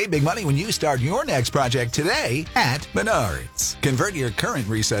Save big money when you start your next project today at Menards. Convert your current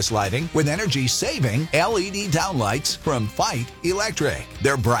recessed lighting with energy-saving LED downlights from Fight Electric.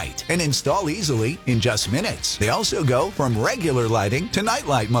 They're bright and install easily in just minutes. They also go from regular lighting to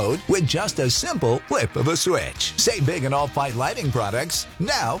nightlight mode with just a simple flip of a switch. Save big on all Fight lighting products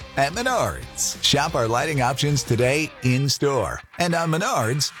now at Menards. Shop our lighting options today in-store and on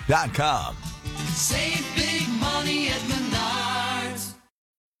Menards.com. Save big money at Menards.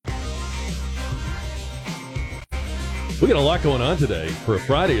 We got a lot going on today for a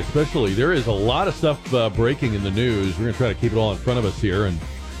Friday, especially. There is a lot of stuff breaking in the news. We're going to try to keep it all in front of us here and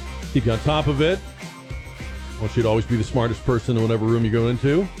keep you on top of it. I want you to always be the smartest person in whatever room you go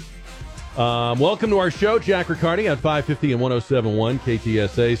into. Welcome to our show, Jack Riccardi on 550 and 107.1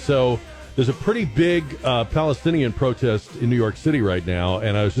 KTSA. So there's a pretty big Palestinian protest in New York City right now,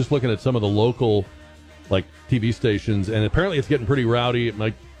 and I was just looking at some of the local TV stations, and apparently it's getting pretty rowdy. It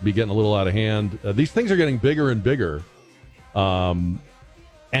might be getting a little out of hand. These things are getting bigger and bigger. And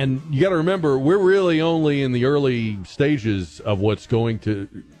you got to remember, we're really only in the early stages of what's going to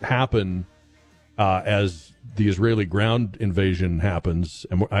happen as the Israeli ground invasion happens.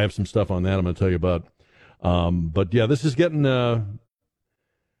 And I have some stuff on that I'm going to tell you about. But yeah, this is getting to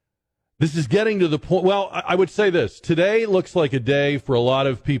the point. Well, I would say this. Today looks like a day for a lot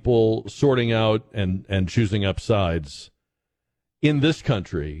of people sorting out and choosing up sides in this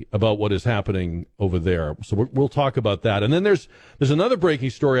country about what is happening over there. So we'll talk about that. And then there's another breaking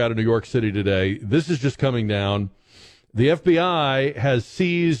story out of New York City today. This is just coming down. The FBI has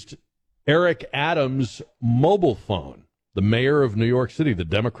seized Eric Adams' mobile phone. The mayor of New York City, the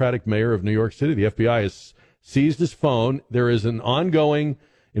Democratic mayor of New York City, the FBI has seized his phone. There is an ongoing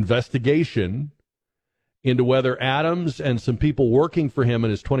investigation into whether Adams and some people working for him in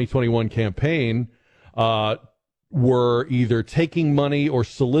his 2021 campaign were either taking money or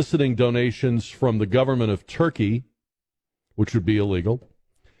soliciting donations from the government of Turkey, which would be illegal.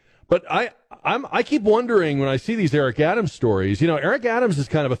 But I keep wondering when I see these Eric Adams stories, Eric Adams is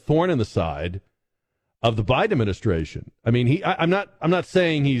kind of a thorn in the side of the Biden administration. I mean, I'm not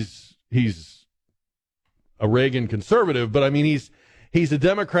saying he's a Reagan conservative, but I mean he's a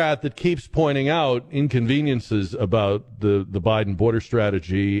Democrat that keeps pointing out inconveniences about the Biden border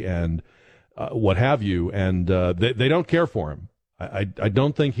strategy and what have you, and they don't care for him. I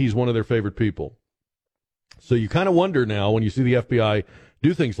don't think he's one of their favorite people. So you kind of wonder now when you see the FBI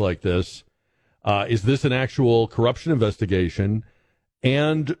do things like this, is this an actual corruption investigation,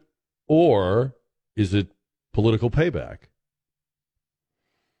 and or is it political payback?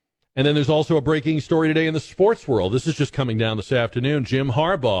 And then there's also a breaking story today in the sports world. This is just coming down this afternoon. Jim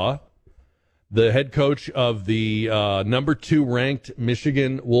Harbaugh, the head coach of the number 2 ranked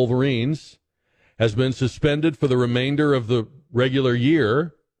Michigan Wolverines, has been suspended for the remainder of the regular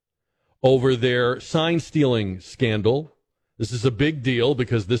year over their sign-stealing scandal. This is a big deal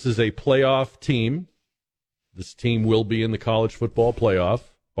because this is a playoff team. This team will be in the college football playoff,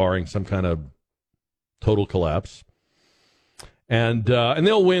 barring some kind of total collapse. And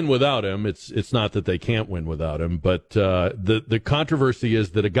they'll win without him. It's not that they can't win without him, but the controversy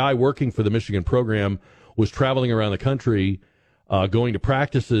is that a guy working for the Michigan program was traveling around the country, going to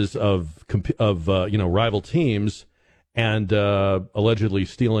practices of rival teams, and allegedly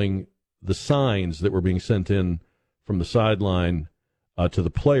stealing the signs that were being sent in from the sideline to the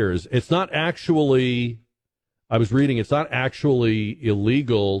players. It's not actually, I was reading, it's not actually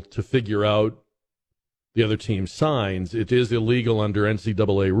illegal to figure out the other team's signs. It is illegal under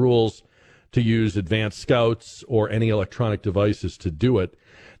NCAA rules to use advanced scouts or any electronic devices to do it.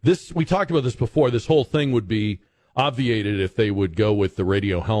 We talked about this before. This whole thing would be obviated if they would go with the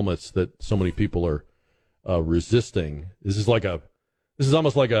radio helmets that so many people are resisting. This is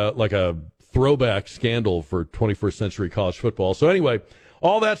almost like a throwback scandal for 21st century college football. So anyway,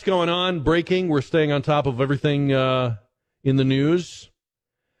 all that's going on, breaking. We're staying on top of everything in the news.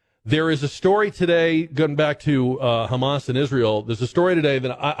 There is a story today, going back to Hamas and Israel. There's a story today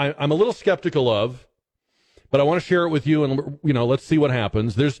that I'm a little skeptical of, but I want to share it with you, and let's see what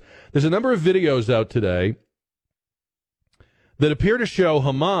happens. There's a number of videos out today that appear to show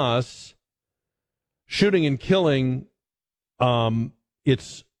Hamas shooting and killing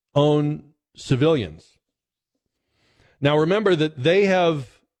its own civilians. Now, remember that they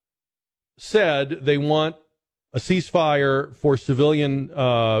have said they want a ceasefire for civilian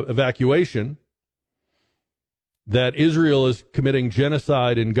evacuation, that Israel is committing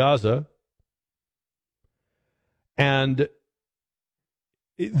genocide in Gaza, and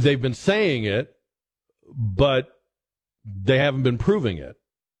they've been saying it, but they haven't been proving it.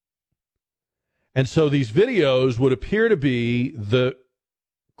 And so these videos would appear to be the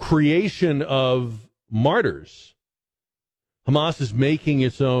creation of martyrs. Hamas is making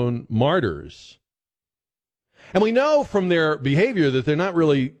its own martyrs. And we know from their behavior that they're not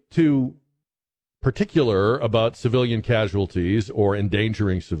really too particular about civilian casualties or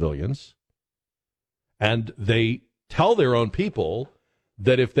endangering civilians. And they tell their own people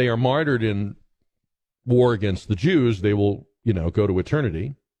that if they are martyred in war against the Jews, they will, go to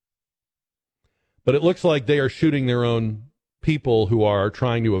eternity. But it looks like they are shooting their own people who are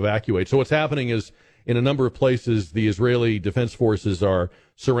trying to evacuate. So what's happening is, in a number of places, the Israeli Defense Forces are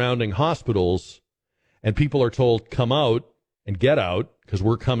surrounding hospitals, and people are told, come out and get out, because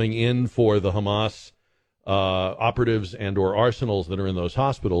we're coming in for the Hamas operatives and or arsenals that are in those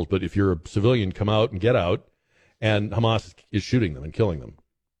hospitals. But if you're a civilian, come out and get out. And Hamas is shooting them and killing them.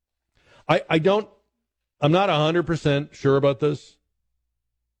 I'm not 100% sure about this.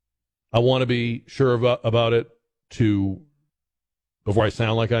 I want to be sure about it before I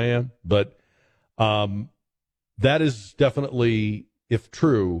sound like I am. But that is definitely, if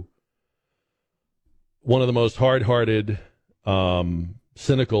true, one of the most hard-hearted,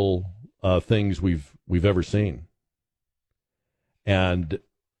 cynical things we've ever seen. And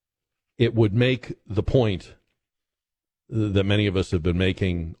it would make the point that many of us have been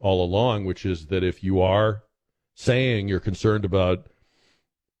making all along, which is that if you are saying you're concerned about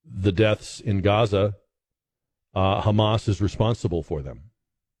the deaths in Gaza, Hamas is responsible for them,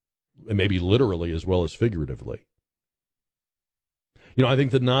 and maybe literally as well as figuratively. I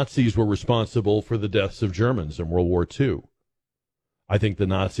think the Nazis were responsible for the deaths of Germans in World War II. I think the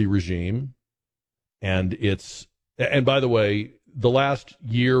Nazi regime and by the way, the last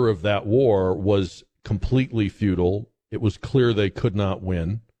year of that war was completely futile. It was clear they could not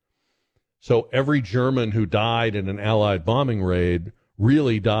win. So every German who died in an Allied bombing raid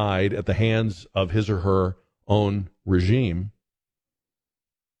really died at the hands of his or her own regime.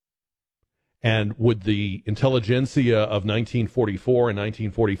 And would the intelligentsia of 1944 and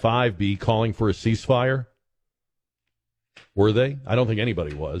 1945 be calling for a ceasefire? Were they? I don't think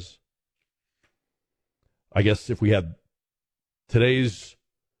anybody was. I guess if we had today's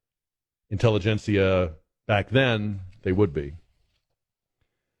intelligentsia back then, they would be.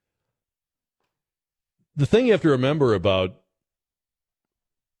 The thing you have to remember about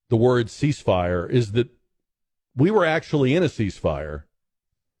the word ceasefire is that we were actually in a ceasefire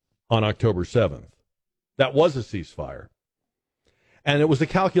on October 7th. That was a ceasefire. And it was a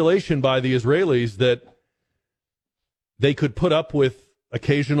calculation by the Israelis that they could put up with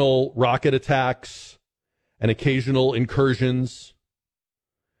occasional rocket attacks and occasional incursions.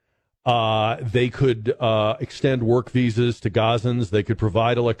 They could extend work visas to Gazans. They could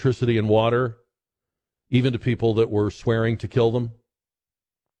provide electricity and water, even to people that were swearing to kill them.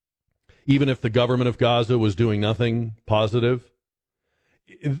 Even if the government of Gaza was doing nothing positive.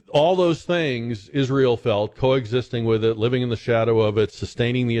 All those things Israel felt, coexisting with it, living in the shadow of it,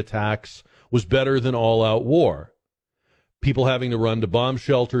 sustaining the attacks, was better than all-out war. People having to run to bomb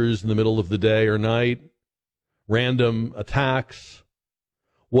shelters in the middle of the day or night, random attacks,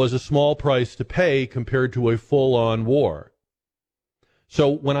 was a small price to pay compared to a full-on war. So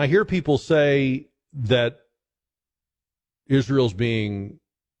when I hear people say that Israel's being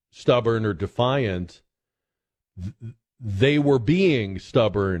stubborn or defiant, they were being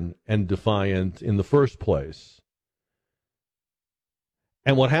stubborn and defiant in the first place.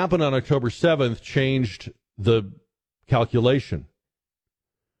 And what happened on October 7th changed the calculation.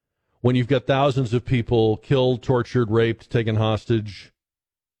 When you've got thousands of people killed, tortured, raped, taken hostage,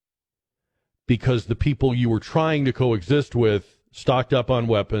 because the people you were trying to coexist with stocked up on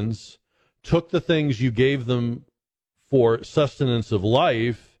weapons, took the things you gave them for sustenance of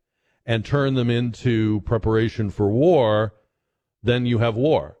life and turned them into preparation for war, then you have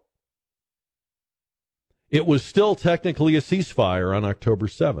war. It was still technically a ceasefire on October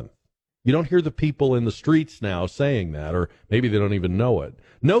 7th. You don't hear the people in the streets now saying that, or maybe they don't even know it.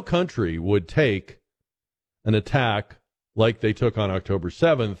 No country would take an attack like they took on October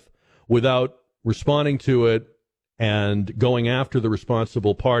 7th without responding to it and going after the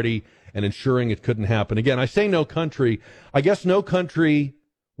responsible party and ensuring it couldn't happen again. I say no country. I guess no country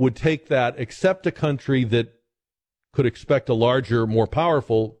would take that except a country that could expect a larger, more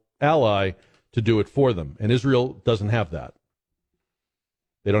powerful ally to do it for them. And Israel doesn't have that.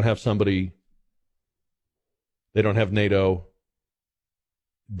 They don't have somebody. They don't have NATO.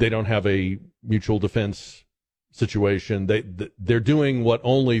 They don't have a mutual defense situation. They're doing what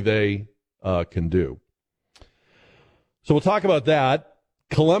only they can do. So we'll talk about that.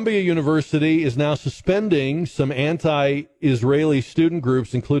 Columbia University is now suspending some anti-Israeli student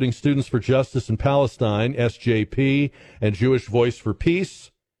groups, including Students for Justice in Palestine, SJP, and Jewish Voice for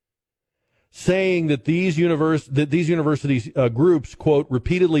Peace. saying that these universities groups, quote,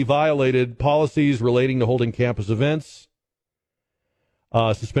 repeatedly violated policies relating to holding campus events.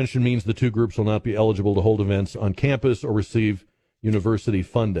 Suspension means the two groups will not be eligible to hold events on campus or receive university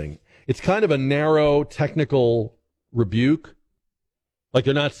funding. It's kind of a narrow technical rebuke. Like,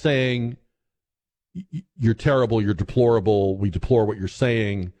 they're not saying you're terrible, you're deplorable, we deplore what you're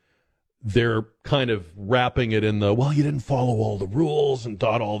saying. They're kind of wrapping it in the, well, you didn't follow all the rules and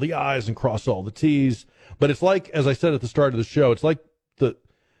dot all the I's and cross all the T's. But it's like, as I said at the start of the show, it's like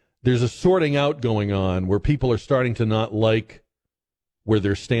there's a sorting out going on where people are starting to not like where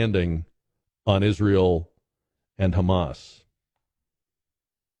they're standing on Israel and Hamas.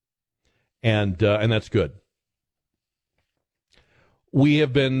 And that's good. We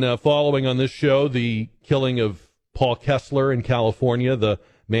have been following on this show the killing of Paul Kessler in California. The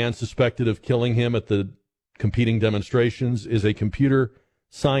man suspected of killing him at the competing demonstrations is a computer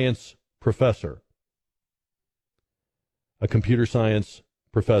science professor. A computer science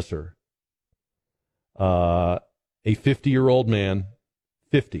professor. A 50-year-old man,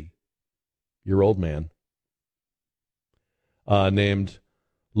 50-year-old man, named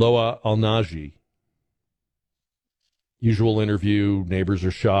Loa Al-Naji. Usual interview, neighbors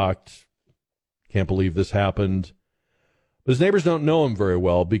are shocked, can't believe this happened. But his neighbors don't know him very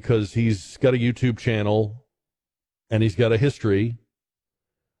well because he's got a YouTube channel and he's got a history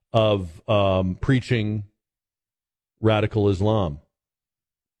of preaching radical Islam.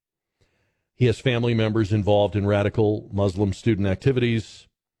 He has family members involved in radical Muslim student activities.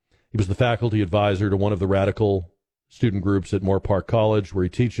 He was the faculty advisor to one of the radical student groups at Moore Park College where he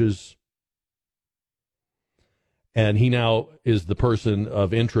teaches. And he now is the person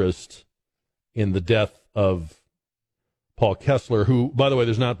of interest in the death of Paul Kessler, who, by the way,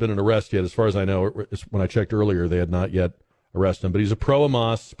 there's not been an arrest yet. As far as I know, when I checked earlier, they had not yet arrested him. But he's a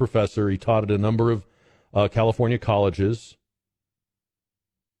pro-Hamas professor. He taught at a number of California colleges.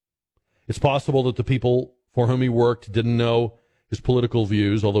 It's possible that the people for whom he worked didn't know his political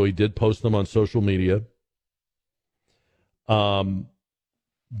views, although he did post them on social media.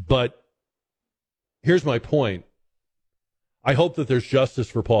 But here's my point. I hope that there's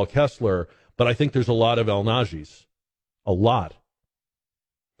justice for Paul Kessler, but I think there's a lot of Al-Najis. A lot.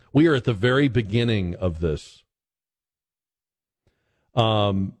 We are at the very beginning of this.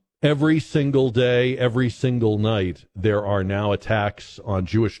 Every single day, every single night, there are now attacks on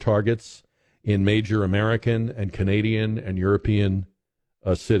Jewish targets in major American and Canadian and European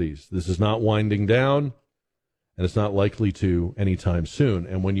cities. This is not winding down, and it's not likely to anytime soon.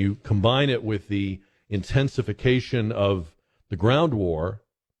 And when you combine it with the intensification of the ground war,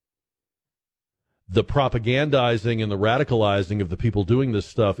 the propagandizing and the radicalizing of the people doing this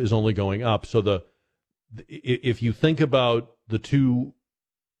stuff is only going up. So if you think about the two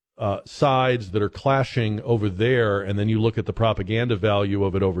sides that are clashing over there, and then you look at the propaganda value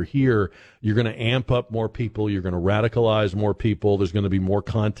of it over here, you're going to amp up more people. You're going to radicalize more people. There's going to be more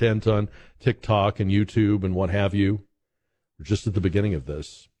content on TikTok and YouTube and what have you. We're just at the beginning of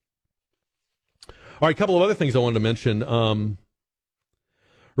this. All right, a couple of other things I wanted to mention.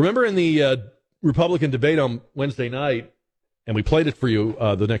 Remember in the Republican debate on Wednesday night, and we played it for you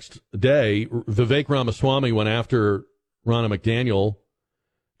the next day, Vivek Ramaswamy went after Ronna McDaniel,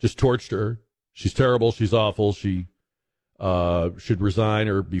 just torched her. She's terrible. She's awful. She should resign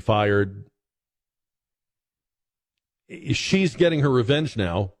or be fired. She's getting her revenge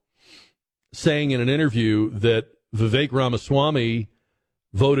now, saying in an interview that Vivek Ramaswamy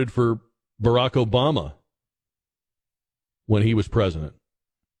voted for Barack Obama when he was president.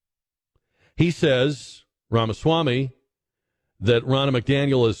 He says, Ramaswamy, that Ronna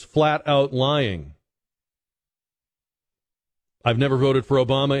McDaniel is flat out lying. I've never voted for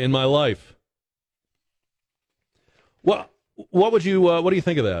Obama in my life. What do you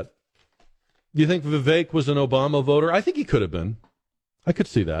think of that? Do you think Vivek was an Obama voter? I think he could have been. I could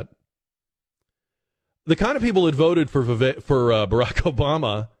see that. The kind of people that voted for Barack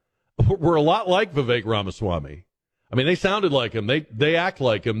Obama were a lot like Vivek Ramaswamy. I mean, they sounded like him. They act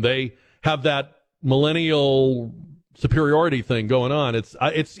like him. They have that millennial superiority thing going on. It's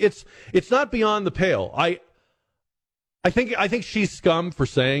not beyond the pale. I think she's scum for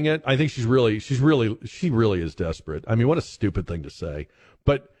saying it. I think she really is desperate. I mean, what a stupid thing to say.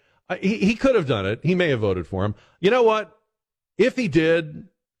 But he could have done it. He may have voted for him. You know what? If he did,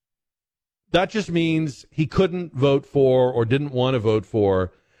 that just means he couldn't vote for or didn't want to vote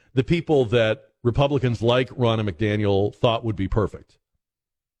for the people that Republicans like Ronna McDaniel thought would be perfect.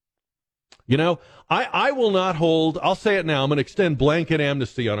 You know, I will not hold, I'll say it now, I'm going to extend blanket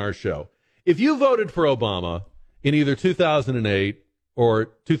amnesty on our show. If you voted for Obama in either 2008 or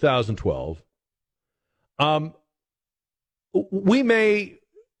 2012, we may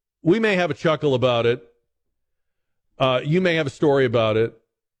have a chuckle about it. You may have a story about it.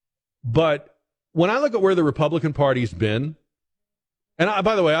 But when I look at where the Republican Party's been, and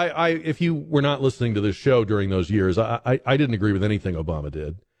by the way, I if you were not listening to this show during those years, I didn't agree with anything Obama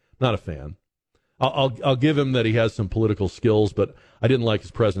did. Not a fan. I'll give him that he has some political skills, but I didn't like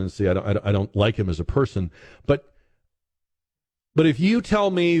his presidency. I don't like him as a person. But if you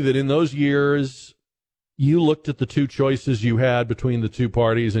tell me that in those years you looked at the two choices you had between the two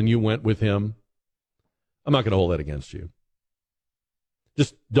parties and you went with him, I'm not going to hold that against you.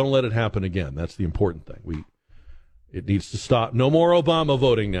 Just don't let it happen again. That's the important thing. It needs to stop. No more Obama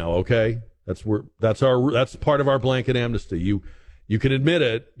voting now, okay? That's part of our blanket amnesty. You can admit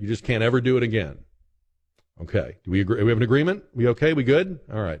it, you just can't ever do it again. Okay. Do we agree? We have an agreement? We okay? We good?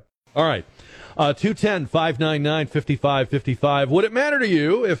 All right. 210-599-5555. Would it matter to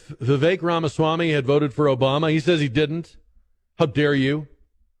you if Vivek Ramaswamy had voted for Obama? He says he didn't. How dare you?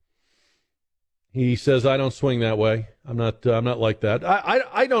 He says, I don't swing that way. I'm not like that.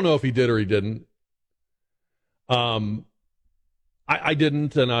 I don't know if he did or he didn't. I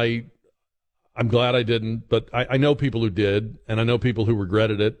didn't, and I'm glad I didn't, but I know people who did, and I know people who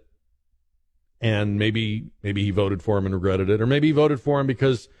regretted it. And maybe he voted for him and regretted it, or maybe he voted for him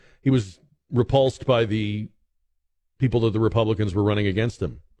because he was repulsed by the people that the Republicans were running against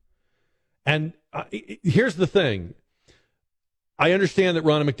him. And here's the thing. I understand that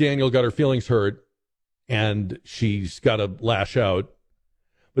Ronna McDaniel got her feelings hurt, and she's got to lash out.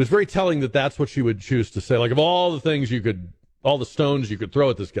 But it's very telling that that's what she would choose to say. Like, of all the things all the stones you could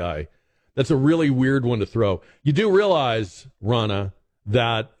throw at this guy, that's a really weird one to throw. You do realize, Ronna,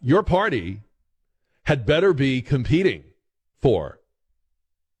 that your party had better be competing for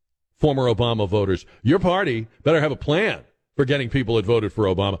former Obama voters. Your party better have a plan for getting people that voted for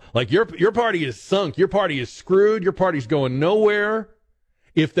Obama. Like, your party is sunk. Your party is screwed. Your party's going nowhere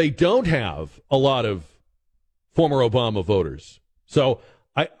if they don't have a lot of former Obama voters. So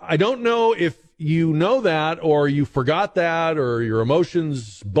I don't know if you know that or you forgot that or your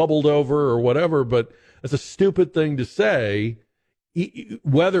emotions bubbled over or whatever, but that's a stupid thing to say,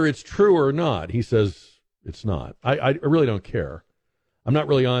 whether it's true or not. He says it's not. I really don't care. I'm not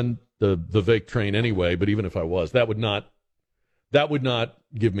really on the Vivek train anyway, but even if I was, that would not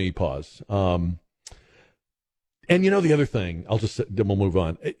give me pause. And the other thing, then we'll move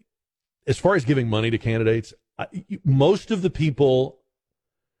on. As far as giving money to candidates, most of the people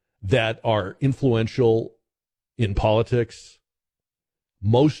that are influential in politics,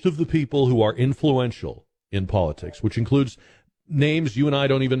 most of the people who are influential in politics, which includes names you and I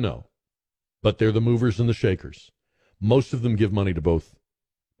don't even know, but they're the movers and the shakers. Most of them give money to both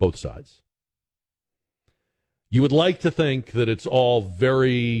sides. You would like to think that it's all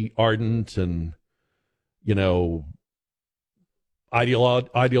very ardent and,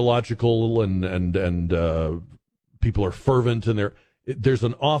 ideological and people are fervent and there's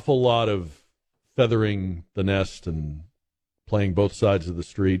an awful lot of feathering the nest and playing both sides of the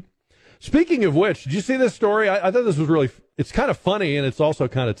street. Speaking of which, did you see this story? I thought this was it's kind of funny and it's also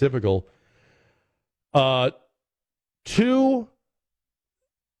kind of typical. It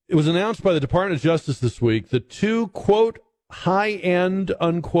was announced by the Department of Justice this week that two, quote, high-end,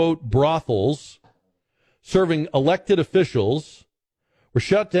 unquote, brothels serving elected officials were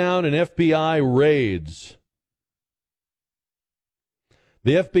shut down in FBI raids.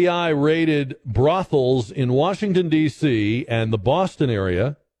 The FBI raided brothels in Washington, D.C. and the Boston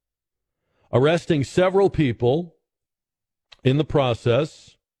area, arresting several people in the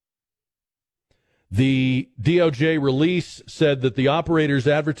process. The DOJ release said that the operators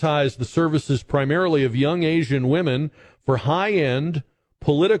advertised the services primarily of young Asian women for high-end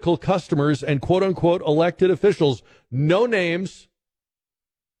political customers and quote-unquote elected officials. No names.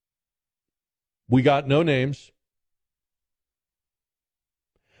 We got no names.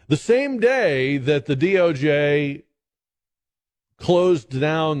 The same day that the DOJ closed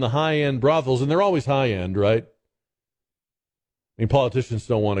down the high-end brothels, and they're always high-end, right? I mean, politicians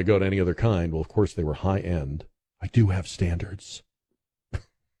don't want to go to any other kind. Well, of course, they were high-end. I do have standards.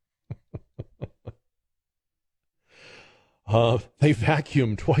 They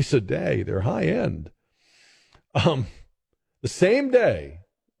vacuum twice a day. They're high-end. The same day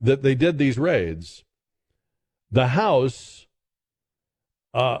that they did these raids, the House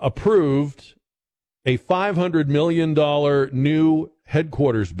approved a $500 million new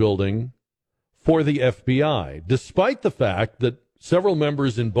headquarters building for the FBI, despite the fact that several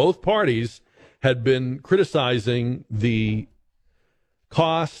members in both parties had been criticizing the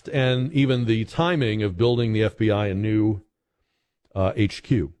cost and even the timing of building the FBI a new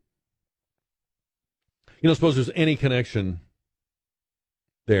HQ. You don't suppose there's any connection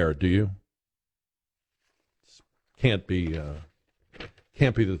there, do you? Can't be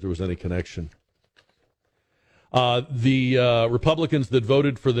that there was any connection. The Republicans that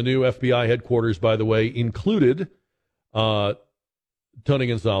voted for the new FBI headquarters, by the way, included Tony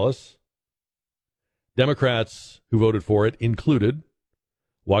Gonzalez. Democrats who voted for it included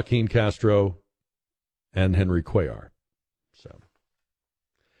Joaquin Castro and Henry Cuellar. So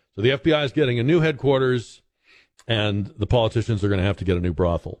the FBI is getting a new headquarters, and the politicians are going to have to get a new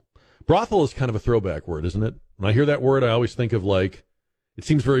brothel. Brothel is kind of a throwback word, isn't it? When I hear that word, I always think of it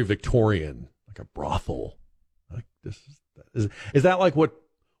seems very Victorian, like a brothel. Like is that like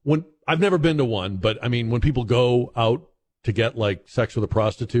when I've never been to one, but I mean, when people go out to get like sex with a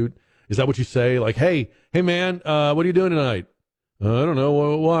prostitute, is that what you say? Like, hey man, what are you doing tonight? I don't know.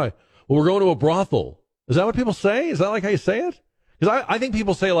 Why? Well, we're going to a brothel. Is that what people say? Is that like how you say it? Because I think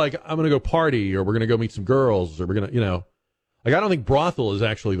people say like, I'm going to go party, or we're going to go meet some girls, or we're going to, like, I don't think brothel is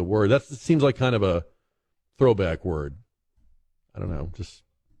actually the word. It seems like kind of a throwback word. I don't know. Just,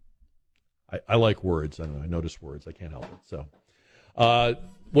 I like words. I don't know. I notice words. I can't help it. So,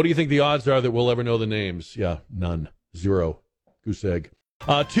 what do you think the odds are that we'll ever know the names? Yeah, none. Zero. Goose egg.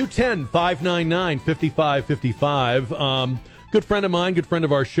 210-599-5555. Good friend of mine, good friend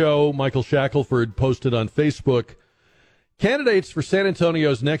of our show, Michael Shackelford, posted on Facebook, candidates for San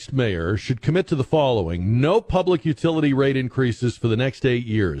Antonio's next mayor should commit to the following: no public utility rate increases for the next 8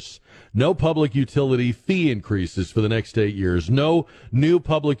 years. No public utility fee increases for the next 8 years. No new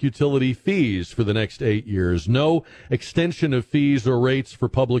public utility fees for the next 8 years. No extension of fees or rates for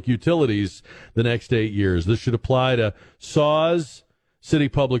public utilities the next 8 years. This should apply to SAWS, City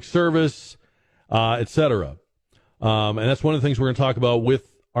Public Service, etc. And that's one of the things we're going to talk about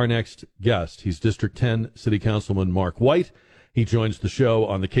with our next guest. He's District 10 City Councilman Mark White. He joins the show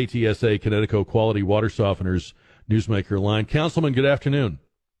on the KTSA Connecticut Quality Water Softeners Newsmaker line. Councilman, good afternoon.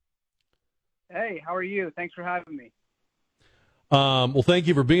 Hey, how are you? Thanks for having me. Well, thank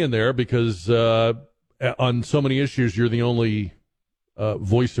you for being there, because on so many issues, you're the only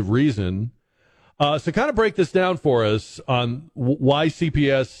voice of reason. So kind of break this down for us on why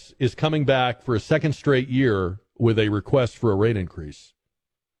CPS is coming back for a second straight year with a request for a rate increase.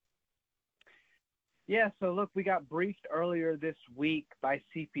 Yeah, so look, we got briefed earlier this week by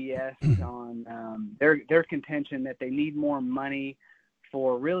CPS on their contention that they need more money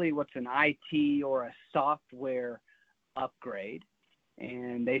for really what's an IT or a software upgrade.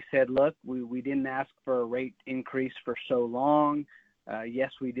 And they said, look, we didn't ask for a rate increase for so long.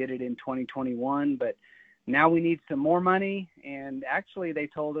 Yes, we did it in 2021, but now we need some more money. And actually, they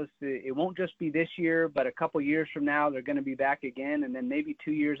told us it won't just be this year, but a couple years from now, they're going to be back again, and then maybe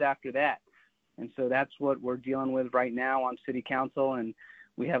 2 years after that. And so that's what we're dealing with right now on City Council, and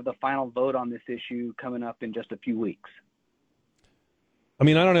we have the final vote on this issue coming up in just a few weeks. I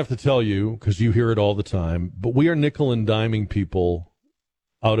mean, I don't have to tell you, because you hear it all the time, but we are nickel and diming people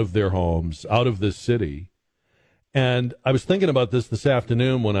out of their homes, out of this city. And I was thinking about this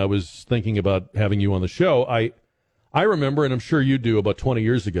afternoon when I was thinking about having you on the show. I remember, and I'm sure you do, about 20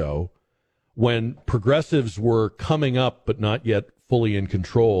 years ago, when progressives were coming up but not yet fully in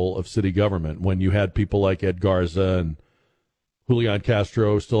control of city government, when you had people like Ed Garza and Julian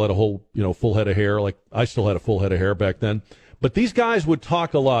Castro still had a whole, full head of hair. Like I still had a full head of hair back then. But these guys would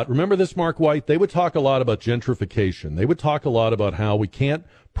talk a lot. Remember this, Mark White? They would talk a lot about gentrification. They would talk a lot about how we can't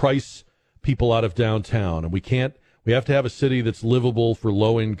price people out of downtown, and we have to have a city that's livable for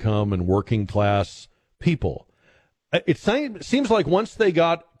low income and working class people. It seems like once they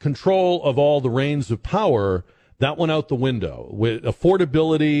got control of all the reins of power, that went out the window. With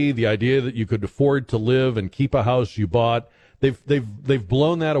affordability, the idea that you could afford to live and keep a house you bought, they've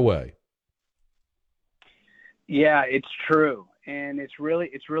blown that away. Yeah, it's true, and it's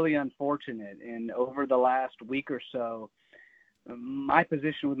really unfortunate. And over the last week or so, my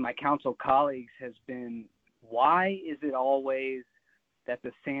position with my council colleagues has been, why is it always that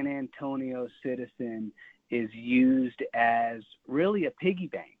the San Antonio citizen is used as really a piggy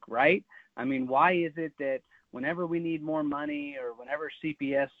bank, right? I mean, why is it that whenever we need more money or whenever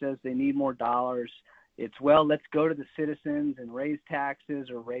CPS says they need more dollars, it's, well, let's go to the citizens and raise taxes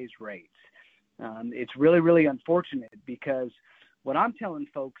or raise rates. It's really, really unfortunate, because what I'm telling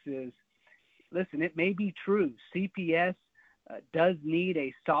folks is, listen, it may be true. CPS does need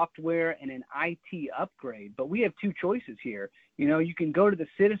a software and an IT upgrade, but we have two choices here. You can go to the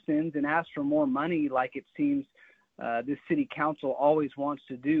citizens and ask for more money, like it seems this city council always wants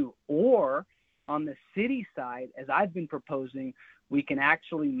to do, or on the city side, as I've been proposing, we can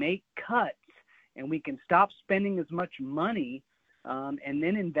actually make cuts and we can stop spending as much money and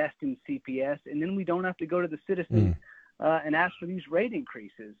then invest in CPS, and then we don't have to go to the citizens and ask for these rate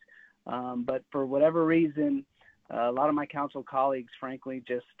increases. But for whatever reason, a lot of my council colleagues, frankly,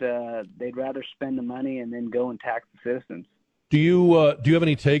 just they'd rather spend the money and then go and tax the citizens. Do you have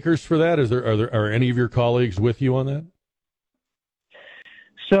any takers for that? Are any of your colleagues with you on that?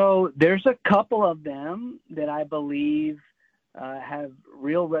 So there's a couple of them that I believe have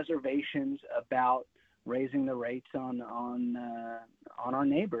real reservations about raising the rates on our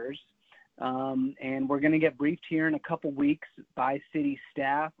neighbors, and we're going to get briefed here in a couple weeks by city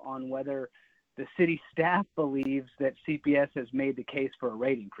staff on whether the city staff believes that CPS has made the case for a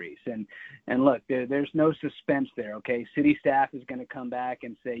rate increase. And look, there's no suspense there. Okay, city staff is going to come back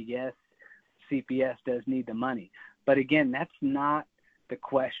and say yes, CPS does need the money, but again, that's not the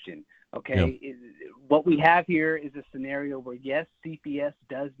question. Okay, what we have here is a scenario where, yes, CPS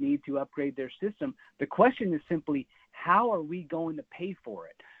does need to upgrade their system. The question is simply, how are we going to pay for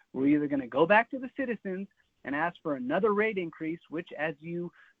it? We're either going to go back to the citizens and ask for another rate increase, which, as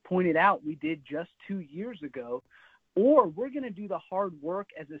you pointed out, we did just 2 years ago, or we're going to do the hard work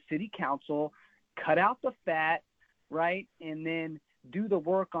as a city council, cut out the fat, right, and then do the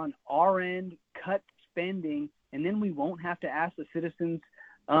work on our end, cut spending, and then we won't have to ask the citizens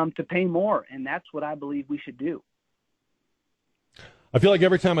to pay more, and that's what I believe we should do. I feel like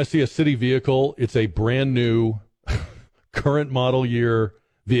every time I see a city vehicle, it's a brand new, current model year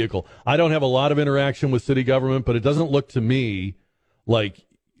vehicle. I don't have a lot of interaction with city government, but it doesn't look to me like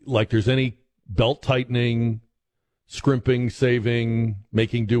there's any belt tightening, scrimping, saving,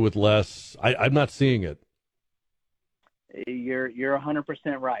 making do with less. I'm not seeing it. You're 100%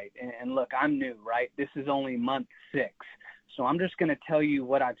 right. And look, I'm new, right? This is only month 6. So I'm just going to tell you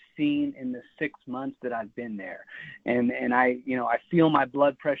what I've seen in the 6 months that I've been there. And I feel my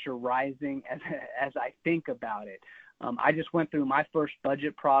blood pressure rising as I think about it. I just went through my first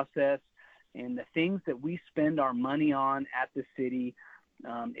budget process, and the things that we spend our money on at the city,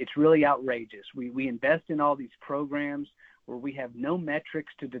 it's really outrageous. We invest in all these programs where we have no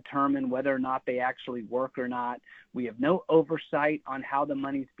metrics to determine whether or not they actually work or not. We have no oversight on how the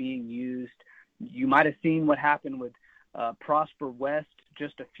money's being used. You might have seen what happened with Prosper West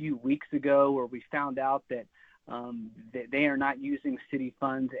just a few weeks ago, where we found out that they are not using city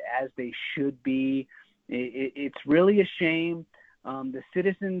funds as they should be. It's really a shame. The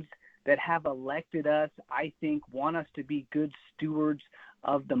citizens that have elected us, I think, want us to be good stewards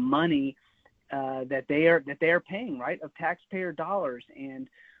of the money that they are paying, right, of taxpayer dollars. And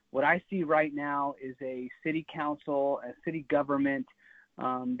what I see right now is a city council, a city government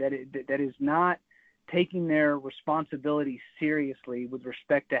that is not taking their responsibility seriously with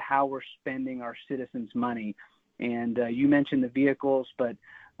respect to how we're spending our citizens' money. And you mentioned the vehicles, but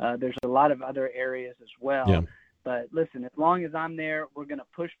there's a lot of other areas as well. Yeah. But listen, as long as I'm there, we're going to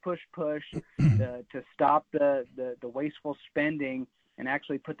push to stop the wasteful spending and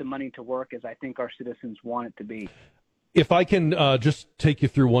actually put the money to work as I think our citizens want it to be. If I can just take you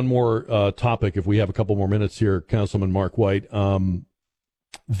through one more topic, if we have a couple more minutes here, Councilman Mark White.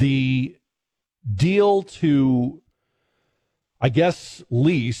 The deal to, I guess,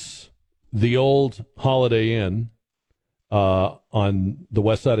 lease the old Holiday Inn on the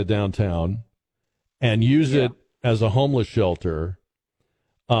west side of downtown and use it as a homeless shelter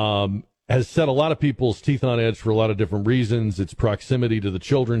has set a lot of people's teeth on edge for a lot of different reasons. Its proximity to the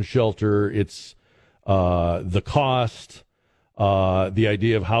children's shelter, it's the cost, the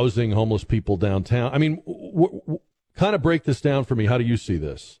idea of housing homeless people downtown. I mean, kind of break this down for me. How do you see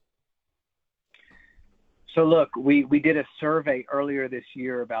this? So look, we did a survey earlier this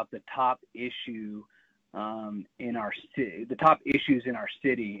year about the top issue in our city, the top issues in our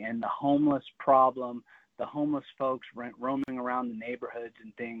city, and the homeless problem. The homeless folks roaming around the neighborhoods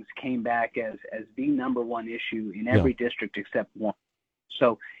and things came back as the number one issue in every district except one.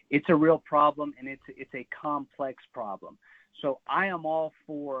 So it's a real problem, and it's a complex problem. So I am all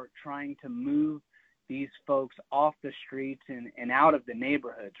for trying to move these folks off the streets and out of the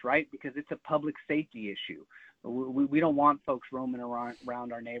neighborhoods, right? Because it's a public safety issue. We don't want folks roaming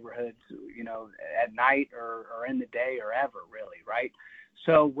around our neighborhoods, at night or in the day or ever, really, right?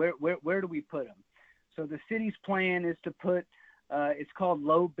 So where do we put them? So the city's plan is to put, it's called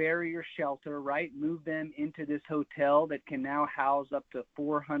low barrier shelter, right? Move them into this hotel that can now house up to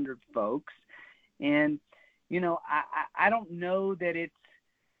 400 folks. And, I don't know that it's,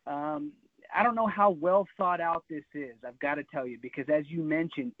 I don't know how well thought out this is, I've got to tell you, because as you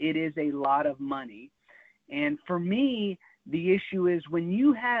mentioned, it is a lot of money. And for me, the issue is when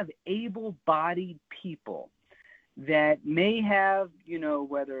you have able-bodied people that may have,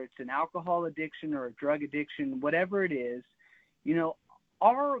 whether it's an alcohol addiction or a drug addiction, whatever it is, You know,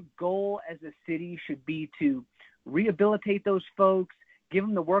 our goal as a city should be to rehabilitate those folks, give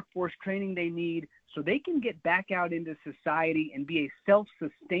them the workforce training they need so they can get back out into society and be a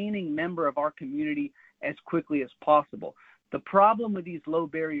self-sustaining member of our community as quickly as possible. The problem with these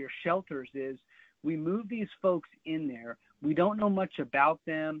low-barrier shelters is we move these folks in there. We don't know much about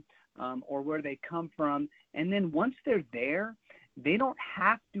them or where they come from. And then once they're there, they don't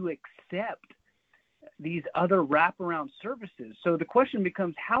have to accept these other wraparound services. So the question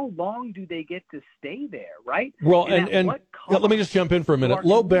becomes, how long do they get to stay there, right? Well, and let me just jump in for a minute.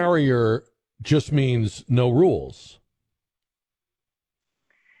 Low barrier just means no rules.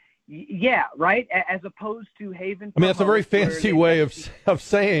 Yeah, right, as opposed to Haven. I mean, that's a very fancy way of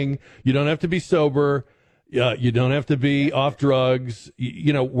saying you don't have to be sober, you don't have to be off drugs,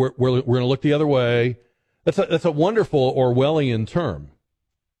 you know, we're going to look the other way. That's a wonderful Orwellian term.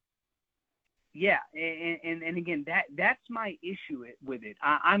 Yeah, and again, that's my issue with it.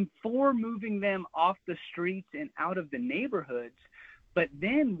 I'm for moving them off the streets and out of the neighborhoods, but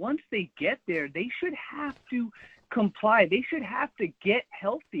then once they get there, they should have to comply. They should have to get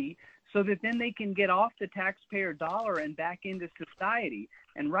healthy so that then they can get off the taxpayer dollar and back into society.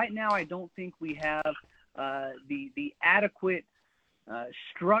 And right now, I don't think we have the adequate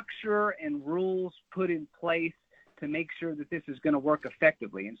structure and rules put in place to make sure that this is going to work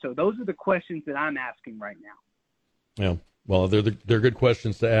effectively. And so those are the questions that I'm asking right now. Yeah, well, they're good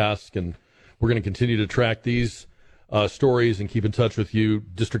questions to ask, and we're going to continue to track these stories and keep in touch with you.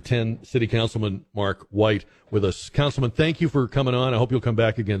 District 10 City Councilman Mark White with us. Councilman, thank you for coming on. I hope you'll come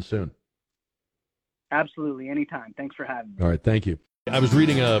back again soon. Absolutely, anytime. Thanks for having me. All right, thank you. I was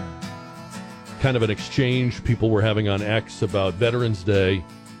reading a kind of an exchange people were having on X about Veterans Day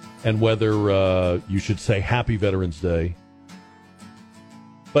and whether you should say Happy Veterans Day.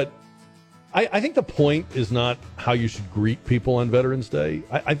 But I think the point is not how you should greet people on Veterans Day.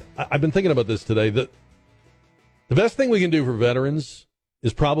 I've been thinking about this today, that the best thing we can do for veterans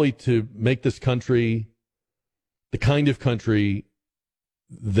is probably to make this country the kind of country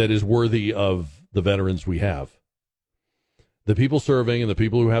that is worthy of the veterans we have. The people serving and the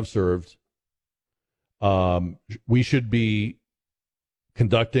people who have served, we should be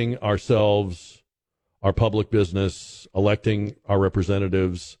conducting ourselves, our public business, electing our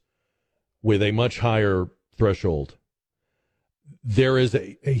representatives with a much higher threshold. There is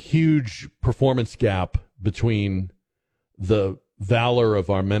a huge performance gap between the valor of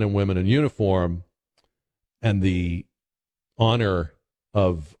our men and women in uniform and the honor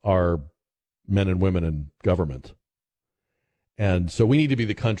of our men and women in government. And so we need to be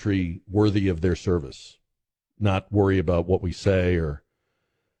the country worthy of their service, not worry about what we say or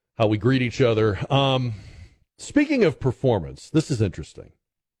how we greet each other. Speaking of performance, this is interesting.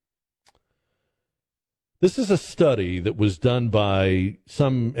 This is a study that was done by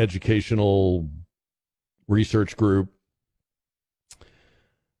some educational research group,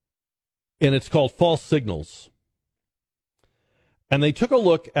 and it's called False Signals. And they took a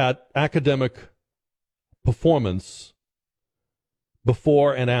look at academic performance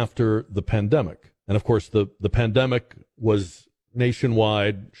before and after the pandemic. And of course, the pandemic was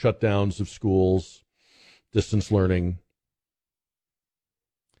nationwide shutdowns of schools, distance learning.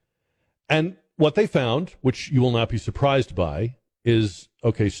 And what they found, which you will not be surprised by, is,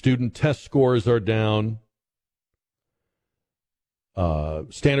 okay, student test scores are down,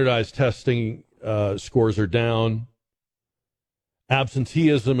 standardized testing scores are down,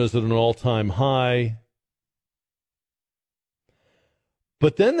 absenteeism is at an all-time high.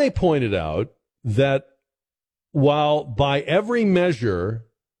 But then they pointed out that while by every measure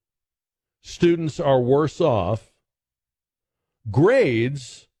students are worse off,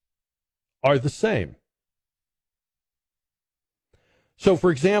 grades are the same. So,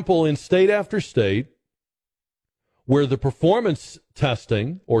 for example, in state after state, where the performance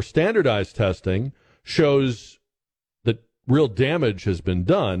testing or standardized testing shows that real damage has been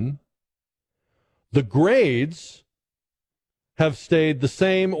done, the grades have stayed the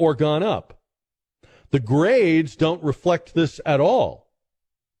same or gone up. The grades don't reflect this at all.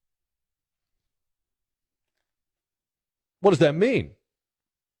 What does that mean?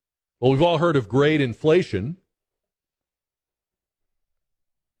 Well, we've all heard of grade inflation.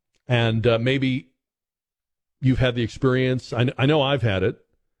 And maybe you've had the experience. I know I've had it.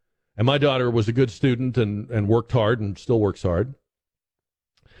 And my daughter was a good student and worked hard and still works hard.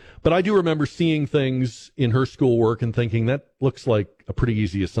 But I do remember seeing things in her schoolwork and thinking, that looks like a pretty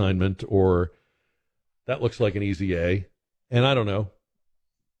easy assignment, or that looks like an easy A. And I don't know.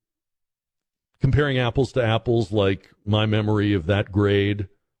 Comparing apples to apples, like my memory of that grade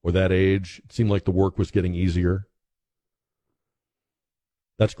or that age, it seemed like the work was getting easier.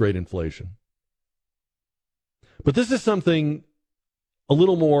 That's great inflation. But this is something a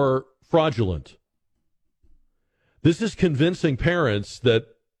little more fraudulent. This is convincing parents that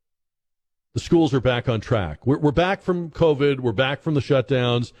the schools are back on track. We're back from COVID. We're back from the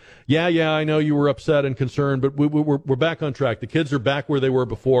shutdowns. Yeah, I know you were upset and concerned, but we're back on track. The kids are back where they were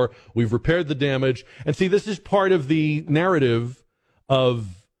before. We've repaired the damage. And see, this is part of the narrative of,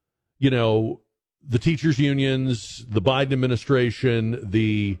 the teachers' unions, the Biden administration,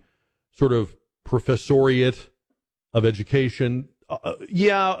 the sort of professoriate of education. The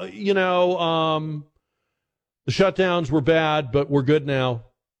shutdowns were bad, but we're good now.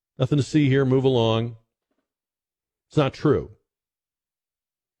 Nothing to see here. Move along. It's not true.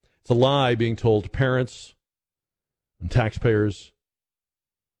 It's a lie being told to parents and taxpayers.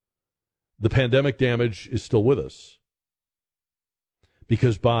 The pandemic damage is still with us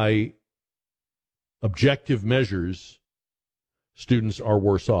because by objective measures, students are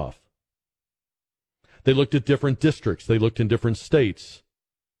worse off. They looked at different districts. They looked in different states.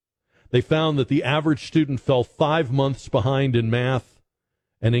 They found that the average student fell 5 months behind in math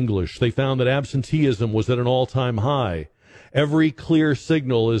and English. They found that absenteeism was at an all-time high. Every clear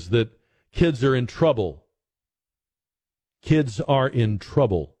signal is that kids are in trouble. Kids are in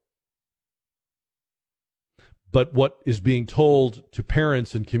trouble. But what is being told to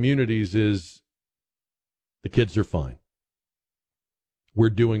parents and communities is the kids are fine. We're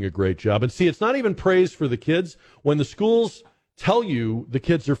doing a great job. And see, it's not even praise for the kids. When the schools tell you the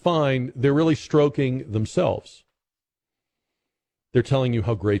kids are fine, they're really stroking themselves. They're telling you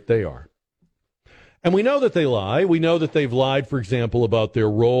how great they are. And we know that they lie. We know that they've lied, for example, about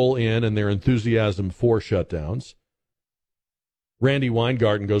their role in and their enthusiasm for shutdowns. Randy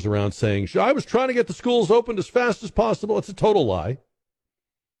Weingarten goes around saying, I was trying to get the schools opened as fast as possible. It's a total lie.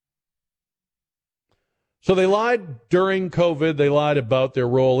 So they lied during COVID. They lied about their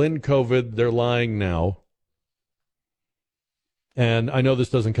role in COVID. They're lying now. And I know this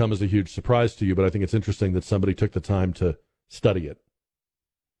doesn't come as a huge surprise to you, but I think it's interesting that somebody took the time to study it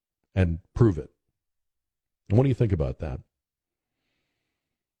and prove it. And what do you think about that?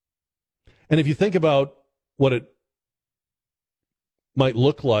 And if you think about what it might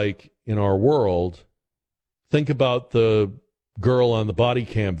look like in our world, think about the girl on the body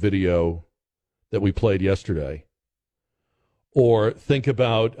cam video that we played yesterday. Or think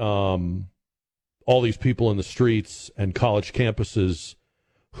about all these people in the streets and college campuses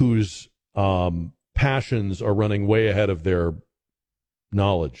whose passions are running way ahead of their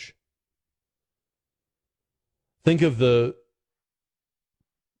knowledge. Think of the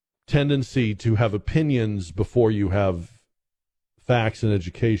tendency to have opinions before you have facts and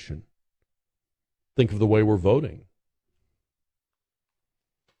education. Think of the way we're voting.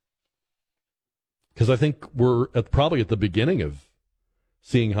 Because I think we're probably at the beginning of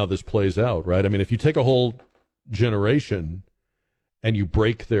seeing how this plays out, right? I mean, if you take a whole generation and you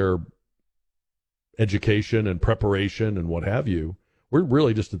break their education and preparation and what have you, we're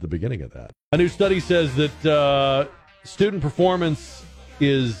really just at the beginning of that. A new study says that student performance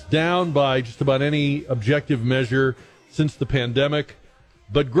is down by just about any objective measure since the pandemic,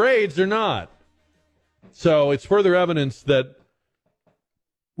 but grades are not. So it's further evidence that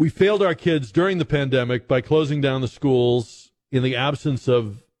we failed our kids during the pandemic by closing down the schools in the absence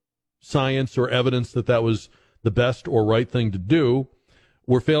of science or evidence that that was the best or right thing to do.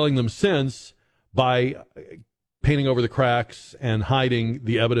 We're failing them since by painting over the cracks and hiding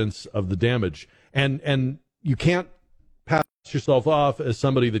the evidence of the damage. And you can't pass yourself off as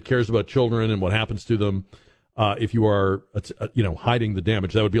somebody that cares about children and what happens to them if you are, hiding the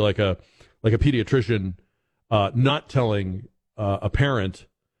damage. That would be like a pediatrician not telling a parent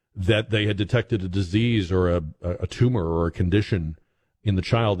that they had detected a disease or a tumor or a condition in the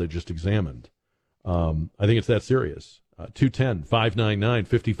child they just examined. I think it's that serious.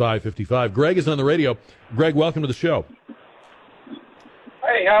 210-599-5555. Greg is on the radio. Greg, welcome to the show.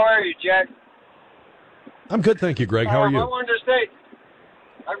 Hey, how are you, Jack? I'm good, thank you, Greg. How are you? I wanted to say,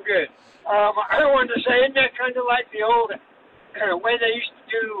 I'm good. I wanted to say, isn't that kind of like the old way they used to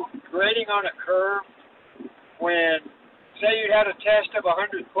do grading on a curve when, say you had a test of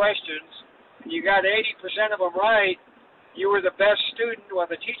 100 questions, and you got 80% of them right, you were the best student, well,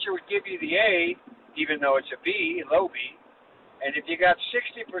 the teacher would give you the A, even though it's a B, low B. And if you got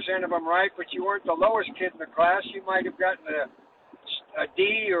 60% of them right, but you weren't the lowest kid in the class, you might have gotten a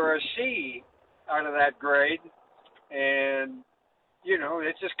D or a C out of that grade. And,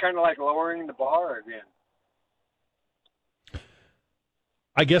 it's just kind of like lowering the bar again.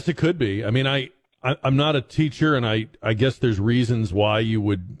 I guess it could be. I mean, I'm not a teacher, and I guess there's reasons why you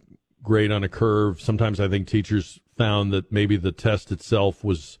would grade on a curve. Sometimes I think teachers found that maybe the test itself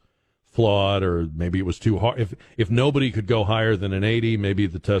was flawed, or maybe it was too hard. If nobody could go higher than an 80, maybe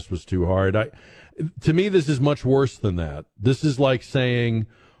the test was too hard. To me, this is much worse than that. This is like saying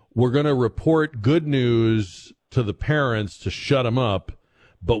we're going to report good news to the parents to shut them up,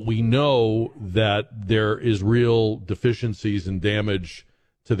 but we know that there is real deficiencies and damage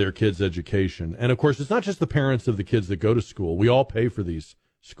to their kids' education. And, of course, it's not just the parents of the kids that go to school. We all pay for these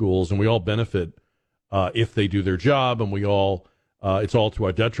schools, and we all benefit if they do their job, and we all it's all to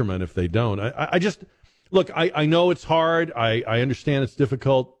our detriment if they don't. I just look. I know it's hard. I understand it's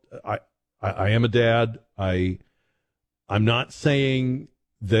difficult. I am a dad. I'm not saying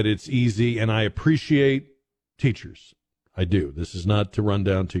that it's easy, and I appreciate teachers. I do. This is not to run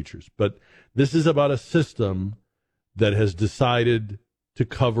down teachers, but this is about a system that has decided to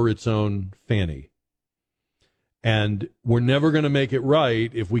cover its own fanny. And we're never going to make it right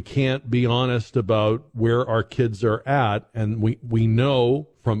if we can't be honest about where our kids are at. And we know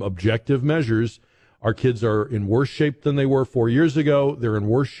from objective measures, our kids are in worse shape than they were 4 years ago. They're in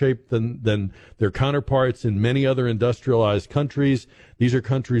worse shape than their counterparts in many other industrialized countries. These are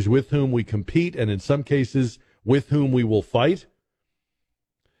countries with whom we compete, and in some cases with whom we will fight.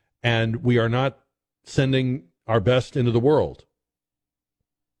 And we are not sending our best into the world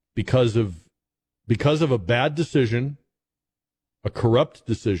because of a bad decision, a corrupt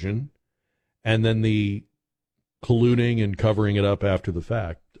decision, and then the colluding and covering it up after the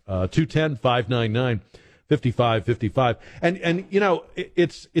fact. 210-599-5555. And you know,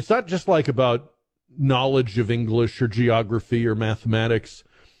 it's not just like about knowledge of English or geography or mathematics.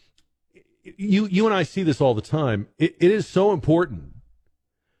 You and I see this all the time. It is so important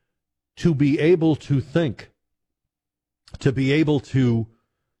to be able to think, to be able to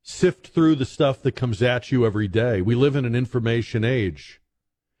sift through the stuff that comes at you every day. We live in an information age.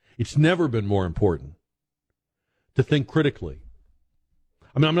 It's never been more important to think critically.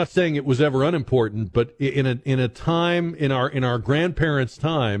 I mean, I'm not saying it was ever unimportant, but in a time, in our grandparents'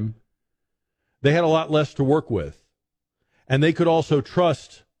 time, they had a lot less to work with. And they could also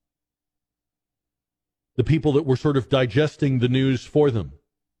trust the people that were sort of digesting the news for them.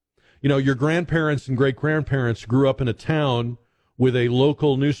 You know, your grandparents and great-grandparents grew up in a town with a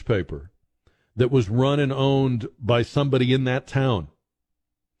local newspaper that was run and owned by somebody in that town.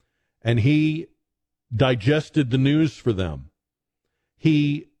 And he digested the news for them.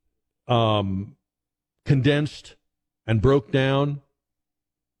 He condensed and broke down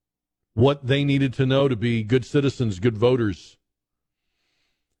what they needed to know to be good citizens, good voters.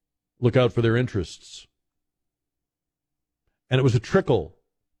 Look out for their interests. And it was a trickle.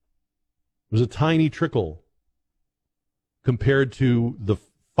 It was a tiny trickle compared to the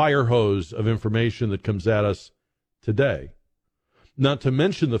fire hose of information that comes at us today. Not to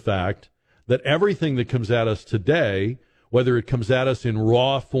mention the fact that everything that comes at us today, whether it comes at us in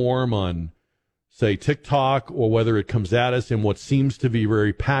raw form on, say, TikTok, or whether it comes at us in what seems to be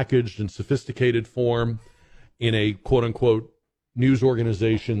very packaged and sophisticated form in a quote-unquote news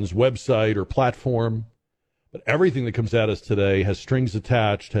organization's website or platform, but everything that comes at us today has strings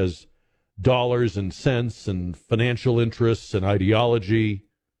attached, has dollars and cents and financial interests and ideology,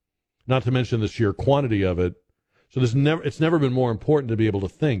 not to mention the sheer quantity of it. So it's never been more important to be able to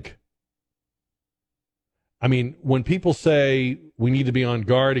think. I mean, when people say we need to be on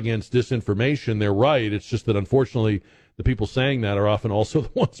guard against disinformation, they're right. It's just that, unfortunately, the people saying that are often also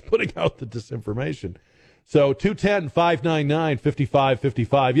the ones putting out the disinformation. So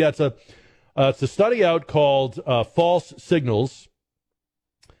 210-599-5555. Yeah, it's a study out called False Signals.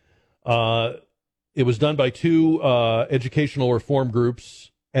 It was done by two educational reform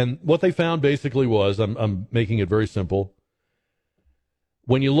groups. And what they found basically was, I'm making it very simple,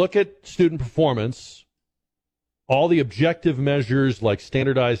 when you look at student performance, all the objective measures like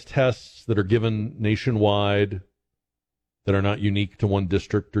standardized tests that are given nationwide that are not unique to one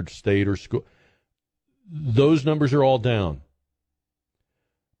district or state or school, those numbers are all down.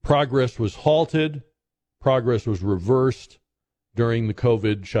 Progress was halted. Progress was reversed during the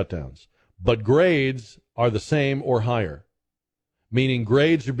COVID shutdowns. But grades are the same or higher, meaning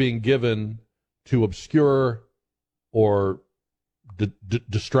grades are being given to obscure or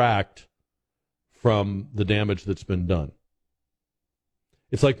distract from the damage that's been done.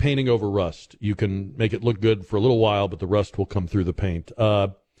 It's like painting over rust. You can make it look good for a little while, but the rust will come through the paint.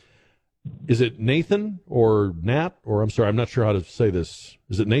 Is it Nathan or Nat? Or I'm sorry, I'm not sure how to say this.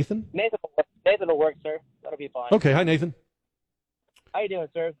 Is it Nathan? Nathan will work, sir. That'll be fine. Okay. Hi, Nathan. How you doing,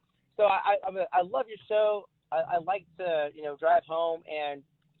 sir? So I love your show. I like to drive home, and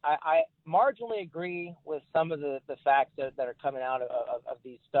I marginally agree with some of the facts that are coming out of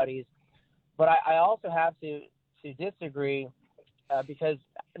these studies. But I also have to to disagree because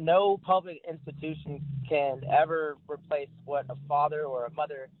no public institution can ever replace what a father or a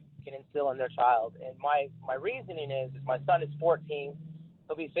mother can instill in their child. And my reasoning is my son is 14.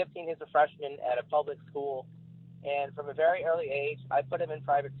 He'll be 15 as a freshman at a public school. And from a very early age, I put him in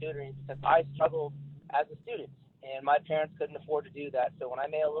private tutoring because I struggled as a student. And my parents couldn't afford to do that. So when I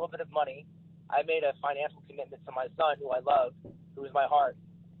made a little bit of money, I made a financial commitment to my son, who I love, who is my heart,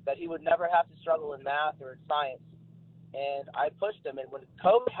 that he would never have to struggle in math or in science. And I pushed him. And when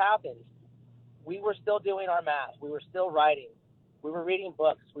COVID happened, we were still doing our math. We were still writing. We were reading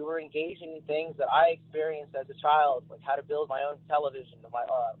books. We were engaging in things that I experienced as a child, like how to build my own television,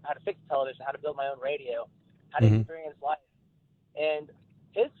 how to fix television, how to build my own radio, how to experience life. And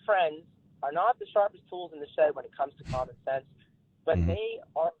his friends are not the sharpest tools in the shed when it comes to common sense, but they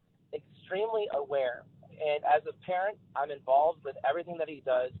are extremely aware. And as a parent, I'm involved with everything that he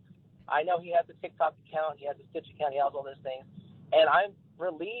does. I know he has a TikTok account, he has a Stitch account, he has all those things. And I'm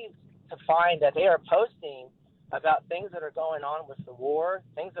relieved to find that they are posting about things that are going on with the war,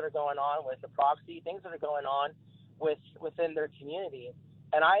 things that are going on with the proxy, things that are going on within their community.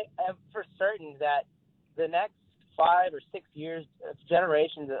 And I am for certain that the next 5 or 6 years of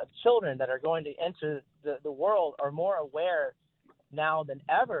generations of children that are going to enter the world are more aware now than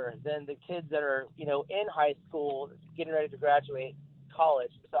ever than the kids that are, in high school getting ready to graduate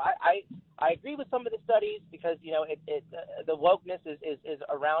college. So I agree with some of the studies because, the wokeness is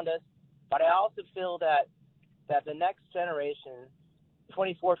around us. But I also feel that the next generation,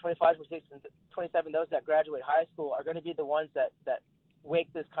 24, 25, 26, and 27, those that graduate high school are going to be the ones that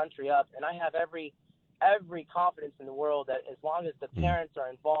wake this country up. And I have every confidence in the world that as long as the parents are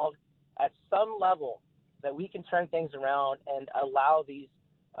involved at some level, that we can turn things around and allow these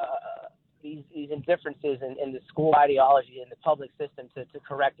indifferences in the school ideology and the public system to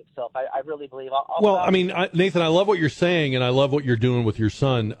correct itself. I really believe. Nathan, I love what you're saying, and I love what you're doing with your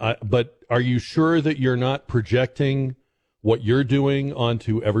son. But are you sure that you're not projecting what you're doing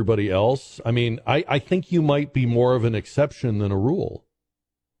onto everybody else? I mean, I think you might be more of an exception than a rule.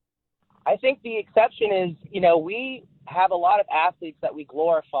 I think the exception is, we have a lot of athletes that we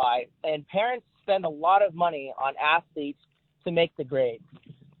glorify, and parents spend a lot of money on athletes to make the grade.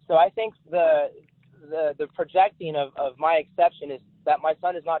 So I think the projecting of my exception is that my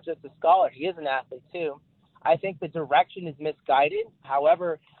son is not just a scholar. He is an athlete too. I think the direction is misguided.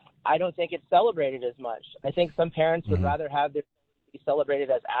 However, I don't think it's celebrated as much. I think some parents would rather have their be celebrated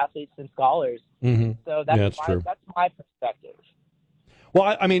as athletes than scholars. So that's my perspective.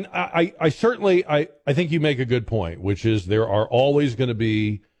 Well, I certainly think you make a good point, which is there are always going to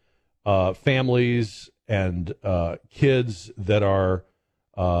be families and kids that are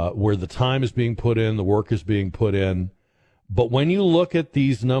where the time is being put in, the work is being put in. But when you look at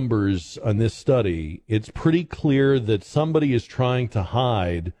these numbers on this study, it's pretty clear that somebody is trying to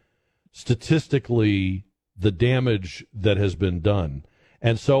hide statistically the damage that has been done.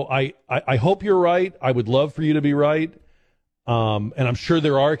 And so I hope you're right. I would love for you to be right. And I'm sure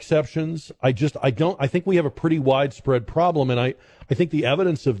there are exceptions. I think we have a pretty widespread problem. And I think the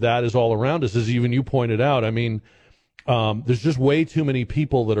evidence of that is all around us, as even you pointed out. I mean, there's just way too many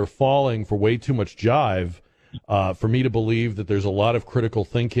people that are falling for way too much jive for me to believe that there's a lot of critical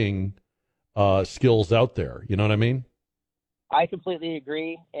thinking skills out there. You know what I mean? I completely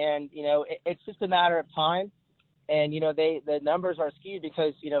agree. And, it's just a matter of time. And, the numbers are skewed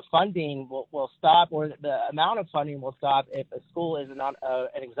because, funding will stop, or the amount of funding will stop if a school is not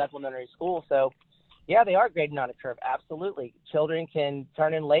an exemplary school. So, yeah, they are grading on a curve. Absolutely. Children can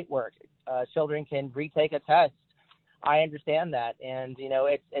turn in late work. Children can retake a test. I understand that. And,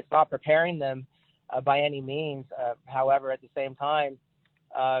 it's not preparing them by any means. However, at the same time,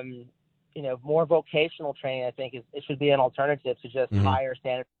 more vocational training, I think, it should be an alternative to just higher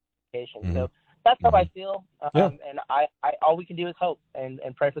standard education. So that's how I feel. And I all we can do is hope and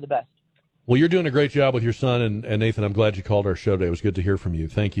pray for the best. Well, you're doing a great job with your son. And Nathan, I'm glad you called our show today. It was good to hear from you.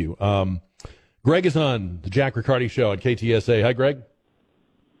 Thank you. Greg is on the Jack Riccardi Show on KTSA. Hi, Greg.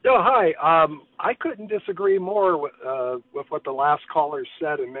 Yeah, hi. I couldn't disagree more with what the last caller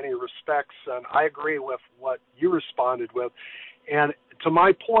said in many respects, and I agree with what you responded with. And to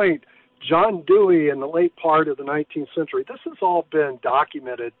my point, John Dewey in the late part of the 19th century, this has all been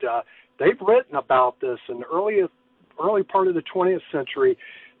documented. They've written about this in the early part of the 20th century.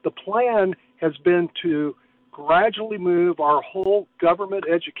 The plan has been to gradually move our whole government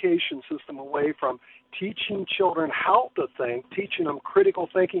education system away from teaching children how to think, teaching them critical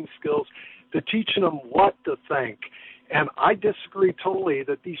thinking skills, to teaching them what to think. And I disagree totally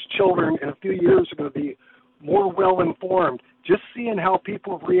that these children in a few years are going to be more well-informed. Just seeing how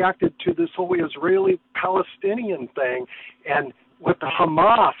people have reacted to this whole Israeli-Palestinian thing, and with the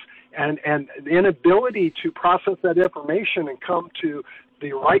Hamas, and the inability to process that information and come to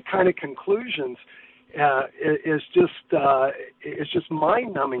the right kind of conclusions, is just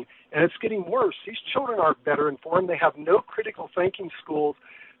mind-numbing, and it's getting worse. These children are better informed. They have no critical thinking skills.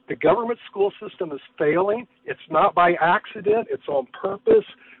 The government school system is failing. It's not by accident. It's on purpose.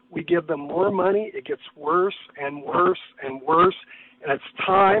 We give them more money. It gets worse and worse and worse, and it's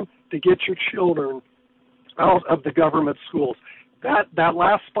time to get your children out of the government schools. That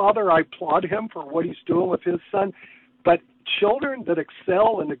last father, I applaud him for what he's doing with his son, but children that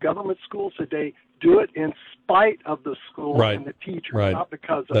excel in the government schools today do it in spite of the school and the teachers, not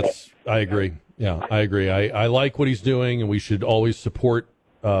because of it. I agree. Yeah, I agree. I like what he's doing, and we should always support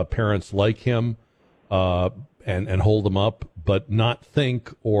parents like him and hold them up, but not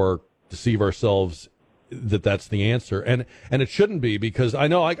think or deceive ourselves that that's the answer. And it shouldn't be, because I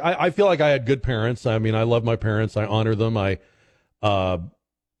know I feel like I had good parents. I mean, I love my parents. I honor them.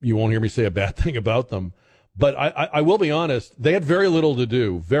 You won't hear me say a bad thing about them. But I will be honest, they had very little to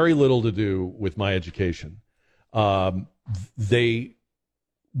do with my education. They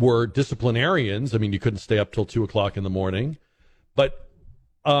were disciplinarians. I mean, you couldn't stay up till 2 o'clock in the morning. But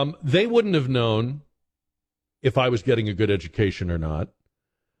they wouldn't have known if I was getting a good education or not.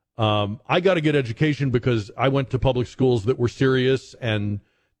 I got a good education because I went to public schools that were serious and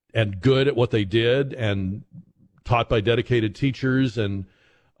good at what they did and taught by dedicated teachers, and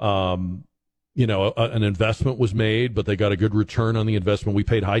an investment was made, but they got a good return on the investment. We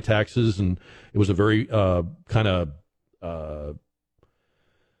paid high taxes, and it was a very kind of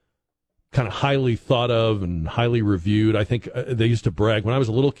highly thought of and highly reviewed. I think they used to brag, when I was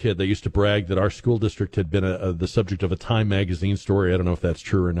a little kid, they used to brag that our school district had been the subject of a Time magazine story. I don't know if that's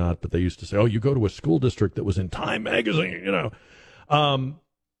true or not, but they used to say, oh, you go to a school district that was in Time magazine,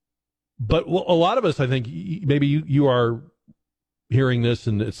 But a lot of us, I think, maybe you are hearing this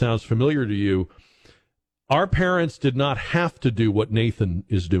and it sounds familiar to you. Our parents did not have to do what Nathan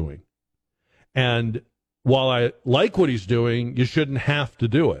is doing. And while I like what he's doing, you shouldn't have to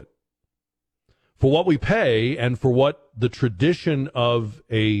do it. For what we pay and for what the tradition of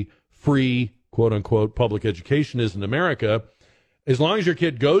a free, quote unquote, public education is in America, as long as your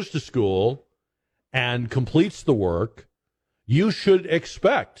kid goes to school and completes the work, you should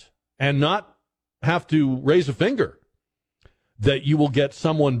expect and not have to raise a finger that you will get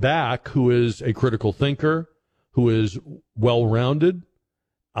someone back who is a critical thinker, who is well-rounded,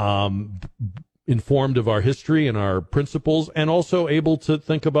 informed of our history and our principles, and also able to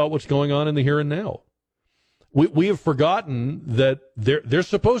think about what's going on in the here and now. We have forgotten that they're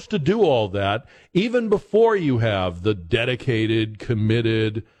supposed to do all that even before you have the dedicated,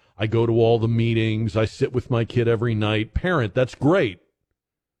 committed, I go to all the meetings, I sit with my kid every night parent. That's great.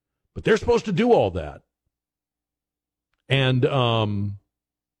 But they're supposed to do all that. And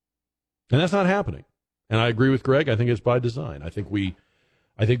that's not happening. And I agree with Greg. I think it's by design. I think we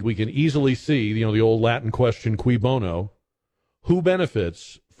can easily see, the old Latin question, cui bono, who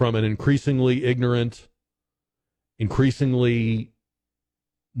benefits from an increasingly ignorant, increasingly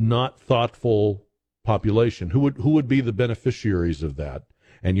not thoughtful population? Who would be the beneficiaries of that?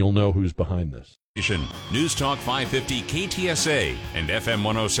 And you'll know who's behind this. News Talk 550 KTSA and FM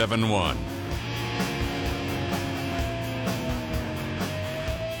 107.1.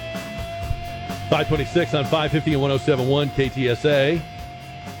 .526 on 550 and 107.1 KTSA.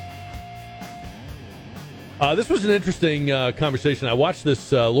 This was an interesting conversation. I watched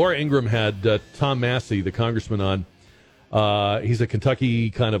this. Laura Ingraham had Tom Massey, the congressman, on. He's a Kentucky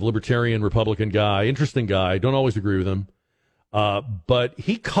kind of libertarian Republican guy. Interesting guy. Don't always agree with him. But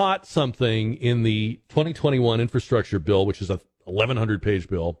he caught something in the 2021 infrastructure bill, which is a 1,100-page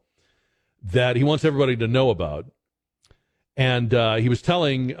bill, that he wants everybody to know about. And he was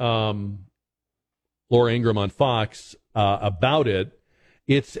telling Laura Ingraham on Fox about it.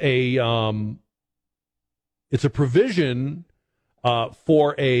 It's a provision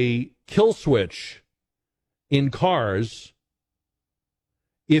for a kill switch in cars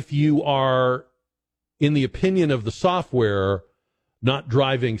if you are, in the opinion of the software, not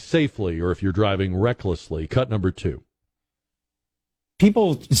driving safely, or if you're driving recklessly. Cut number 2.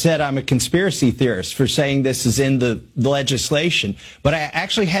 People said I'm a conspiracy theorist for saying this is in the legislation, but I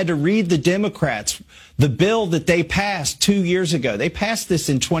actually had to read the Democrats, the bill that they passed 2 years ago. They passed this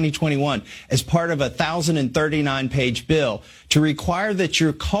in 2021 as part of a 1,039-page bill to require that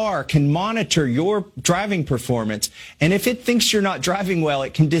your car can monitor your driving performance. And if it thinks you're not driving well,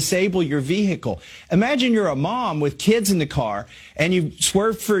 it can disable your vehicle. Imagine you're a mom with kids in the car and you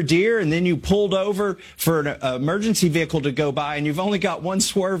swerved for a deer and then you pulled over for an emergency vehicle to go by and you've only got one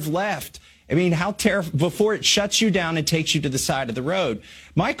swerve left. I mean, how terrible, before it shuts you down and takes you to the side of the road.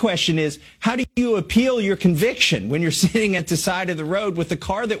 My question is, how do you appeal your conviction when you're sitting at the side of the road with a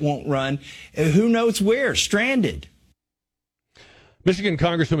car that won't run, who knows where, stranded? Michigan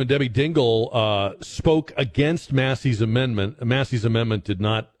Congresswoman Debbie Dingell spoke against Massey's amendment. Massey's amendment did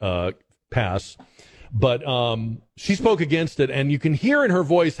not pass, but she spoke against it, and you can hear in her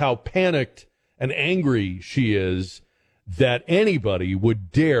voice how panicked and angry she is that anybody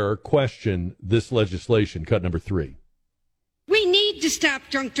would dare question this legislation. Cut number 3. We need to stop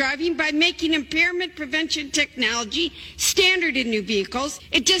drunk driving by making impairment prevention technology standard in new vehicles.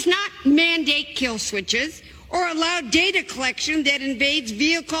 It does not mandate kill switches or allow data collection that invades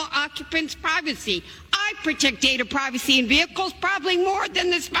vehicle occupants' privacy. I protect data privacy in vehicles probably more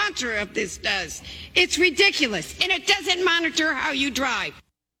than the sponsor of this does. It's ridiculous, and it doesn't monitor how you drive.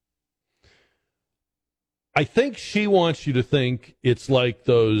 I think she wants you to think it's like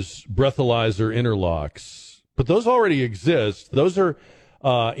those breathalyzer interlocks, but those already exist. Those are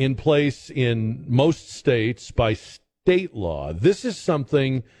in place in most states by state law. This is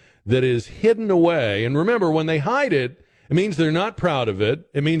something that is hidden away. And remember, when they hide it, it means they're not proud of it.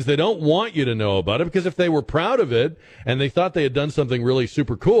 It means they don't want you to know about it, because if they were proud of it and they thought they had done something really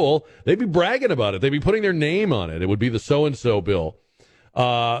super cool, they'd be bragging about it. They'd be putting their name on it. It would be the so-and-so bill.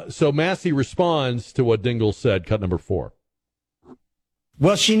 So Massey responds to what Dingell said, cut number 4.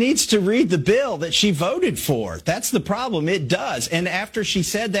 Well, she needs to read the bill that she voted for. That's the problem. It does. And after she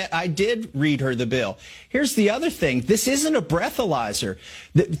said that, I did read her the bill. Here's the other thing. This isn't a breathalyzer.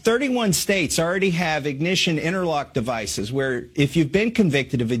 31 states already have ignition interlock devices where if you've been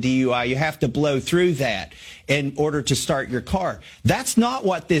convicted of a DUI, you have to blow through that in order to start your car. That's not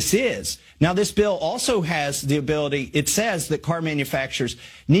what this is. Now, this bill also has the ability, it says that car manufacturers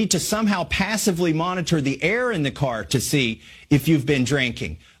need to somehow passively monitor the air in the car to see if you've been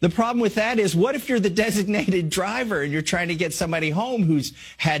drinking. The problem with that is, what if you're the designated driver and you're trying to get somebody home who's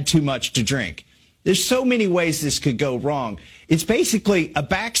had too much to drink? There's so many ways this could go wrong. It's basically a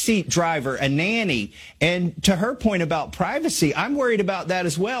backseat driver, a nanny. And to her point about privacy, I'm worried about that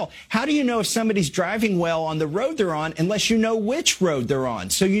as well. How do you know if somebody's driving well on the road they're on unless you know which road they're on?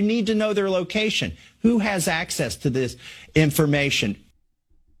 So you need to know their location. Who has access to this information?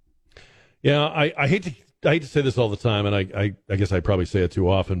 Yeah, I hate to say this all the time, and I guess I probably say it too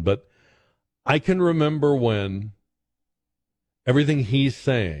often, but I can remember when everything he's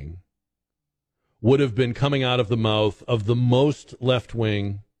saying would have been coming out of the mouth of the most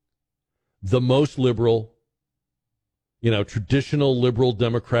left-wing, the most liberal, traditional liberal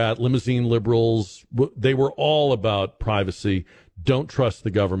Democrat, limousine liberals. They were all about privacy. Don't trust the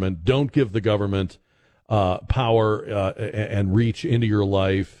government. Don't give the government power and reach into your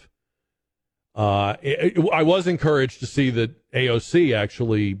life. I was encouraged to see that AOC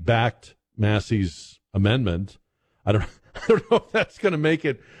actually backed Massey's amendment. I don't know if that's going to make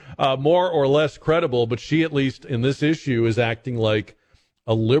it more or less credible, but she, at least in this issue, is acting like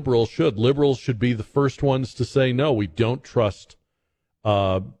a liberal should. Liberals should be the first ones to say, no, we don't trust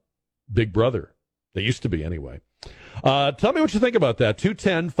Big Brother. They used to be anyway. Tell me what you think about that.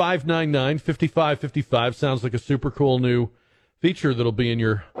 210-599-5555. Sounds like a super cool new feature that'll be in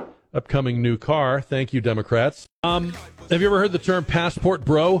your upcoming new car. Thank you, Democrats. Have you ever heard the term passport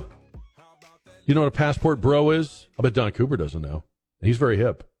bro? You know what a passport bro is? I bet Don Cooper doesn't know. He's very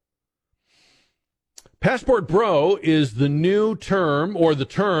hip. Passport bro is the new term, or the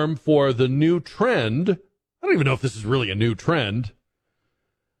term for the new trend. I don't even know if this is really a new trend.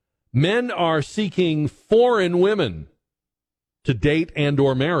 Men are seeking foreign women to date and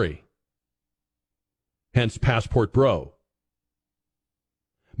or marry. Hence passport bro.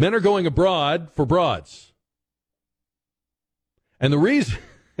 Men are going abroad for broads. And the reason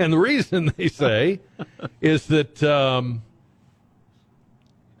they say is that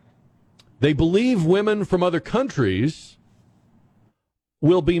they believe women from other countries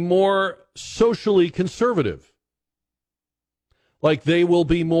will be more socially conservative. Like they will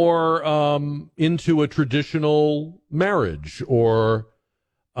be more into a traditional marriage, or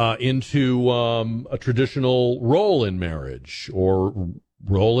into a traditional role in marriage, or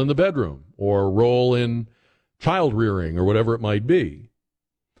role in the bedroom, or role in child rearing, or whatever it might be.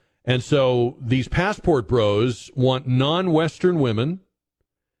 And so these passport bros want non-Western women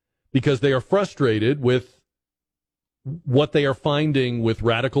because they are frustrated with what they are finding with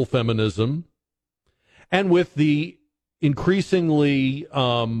radical feminism and with the increasingly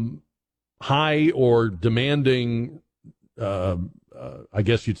high or demanding, I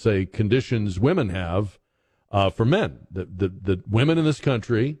guess you'd say, conditions women have for men. The women in this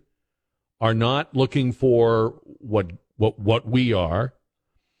country are not looking for what we are,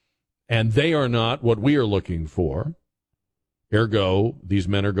 and they are not what we are looking for. Ergo, these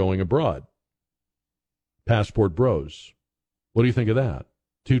men are going abroad. Passport bros. What do you think of that?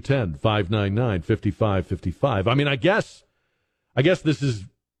 210-599-5555. I mean, I guess this is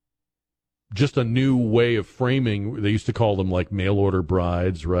just a new way of framing. They used to call them like mail order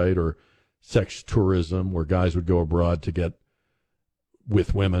brides, right? Or sex tourism, where guys would go abroad to get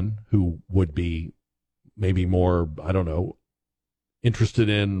with women who would be maybe more, I don't know, interested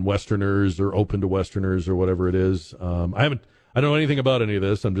in Westerners or open to Westerners or whatever it is. I don't know anything about any of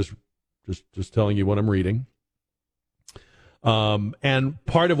this. I'm just telling you what I'm reading. And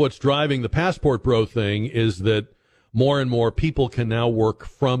part of what's driving the passport bro thing is that more and more people can now work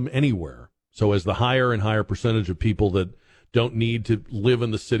from anywhere. So as the higher and higher percentage of people that don't need to live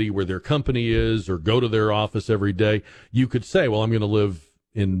in the city where their company is or go to their office every day, you could say, well, I'm going to live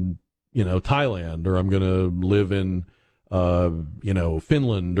in, Thailand, or I'm going to live in,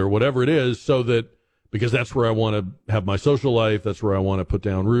 Finland or whatever it is, so that, because that's where I want to have my social life. That's where I want to put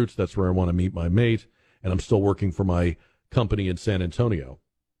down roots. That's where I want to meet my mate. And I'm still working for my company in San Antonio.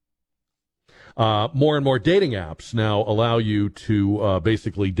 More and more dating apps now allow you to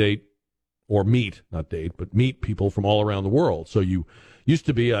basically date or meet, not date, but meet people from all around the world. So you used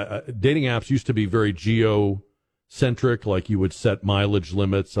to be, dating apps used to be very geo-centric, like you would set mileage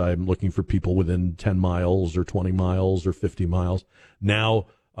limits. I'm looking for people within 10 miles or 20 miles or 50 miles. Now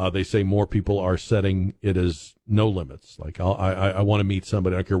they say more people are setting it as no limits. Like I want to meet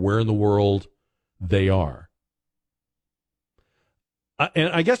somebody. I don't care where in the world they are. And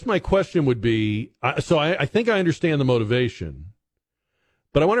I guess my question would be, so I think I understand the motivation,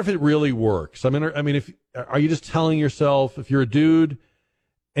 but I wonder if it really works. I mean, are you just telling yourself, if you're a dude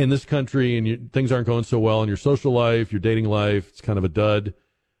in this country and things aren't going so well in your social life, your dating life, it's kind of a dud,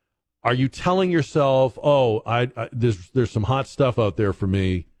 are you telling yourself, there's some hot stuff out there for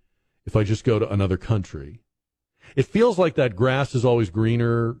me if I just go to another country? It feels like that grass is always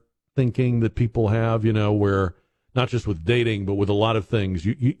greener thinking that people have, where not just with dating, but with a lot of things.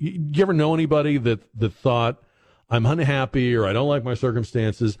 You ever know anybody that thought, I'm unhappy or I don't like my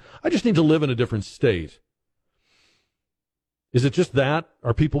circumstances, I just need to live in a different state? Is it just that?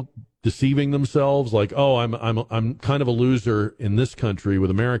 Are people deceiving themselves? Like, I'm kind of a loser in this country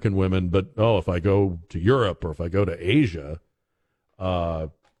with American women, but if I go to Europe or if I go to Asia,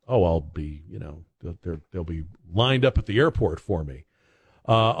 I'll be, they'll be lined up at the airport for me.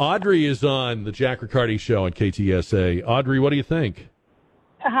 Audrey is on the Jack Riccardi show on KTSA. Audrey, what do you think?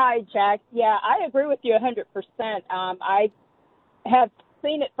 Hi, Jack. Yeah, I agree with you 100%. I have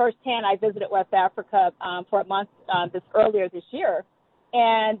seen it firsthand. I visited West Africa for a month earlier this year.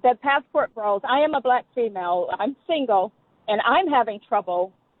 And the passport bros, I am a black female. I'm single, and I'm having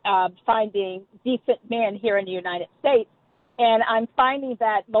trouble finding decent men here in the United States. And I'm finding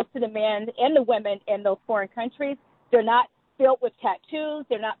that most of the men and the women in those foreign countries, they're not filled with tattoos.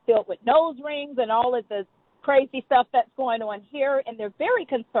 They're not filled with nose rings and all of the crazy stuff that's going on here. And they're very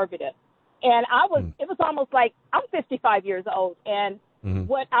conservative. And it was almost like I'm 55 years old. And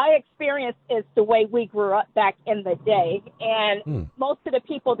what I experienced is the way we grew up back in the day. And most of the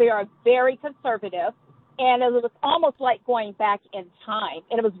people there are very conservative. And it was almost like going back in time.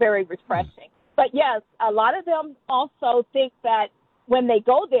 And it was very refreshing. But yes, a lot of them also think that when they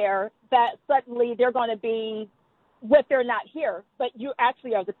go there, that suddenly they're going to be what they're not here, but you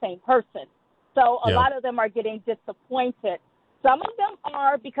actually are the same person. So a lot of them are getting disappointed. Some of them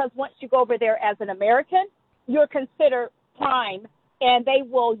are because once you go over there as an American, you're considered prime, and they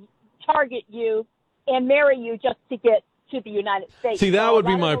will target you and marry you just to get to the United States. See, that would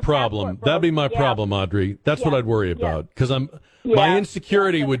be my problem. That'd be my problem, Audrey. That's what I'd worry about, because my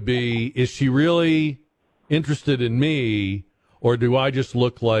insecurity would be, is she really interested in me, or do I just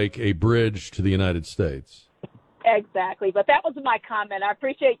look like a bridge to the United States? Exactly. But that was my comment. I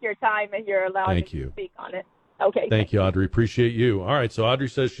appreciate your time and your allowing me to speak on it. Okay. Thank you, Audrey. Appreciate you. All right. So Audrey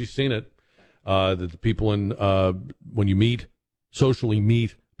says she's seen it, that the people when you socially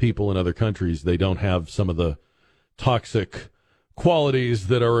meet people in other countries, they don't have some of the toxic qualities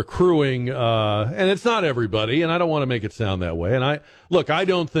that are accruing. And it's not everybody, and I don't want to make it sound that way. And I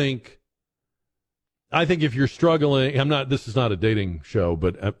think if you're struggling, this is not a dating show,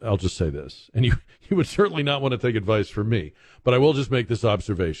 but I'll just say this, and you would certainly not want to take advice from me, but I will just make this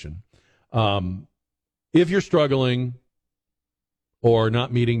observation. If you're struggling, or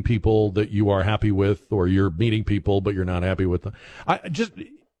not meeting people that you are happy with, or you're meeting people but you're not happy with them.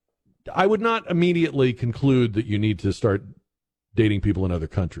 I would not immediately conclude that you need to start dating people in other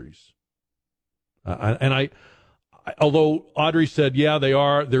countries. Although Audrey said, yeah,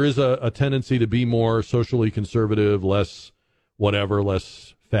 there is a tendency to be more socially conservative, less whatever,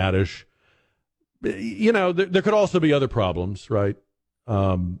 less faddish. You know, there could also be other problems, right?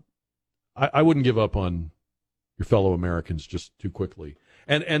 I wouldn't give up on your fellow Americans just too quickly.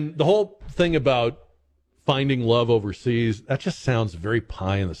 And the whole thing about finding love overseas, that just sounds very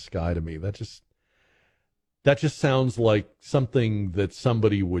pie in the sky to me. That just sounds like something that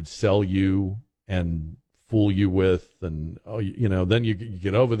somebody would sell you and fool you with, and then you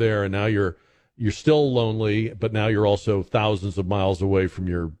get over there and now you're still lonely, but now you're also thousands of miles away from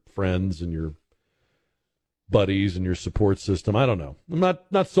your friends and your buddies and your support system. I don't know. I'm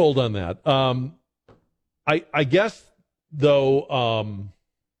not sold on that. I guess though,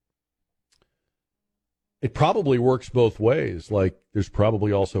 it probably works both ways. Like there's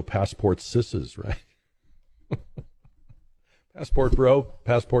probably also passport sisses, right? Passport bro,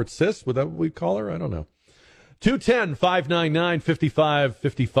 passport sis, would that what we call her? I don't know.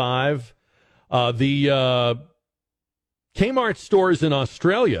 210-599-5555. The Kmart stores in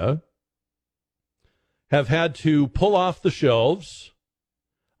Australia have had to pull off the shelves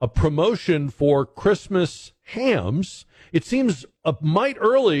a promotion for Christmas hams. It seems a mite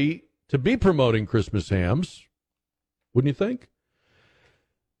early to be promoting Christmas hams, wouldn't you think?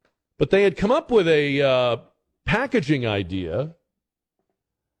 But they had come up with a packaging idea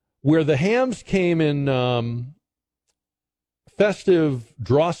where the hams came in festive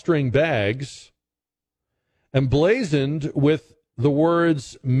drawstring bags emblazoned with the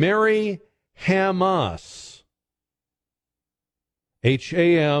words Merry Hamas,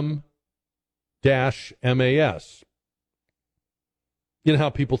 HAM-MAS. You know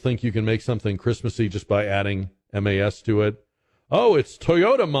how people think you can make something Christmassy just by adding MAS to it? Oh, it's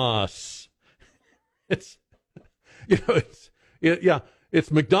Toyota Mas. It's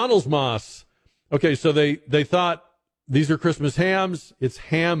McDonald's Mas. Okay, so they thought these are Christmas hams. It's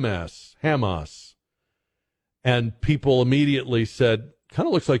Hamas. And people immediately said, kind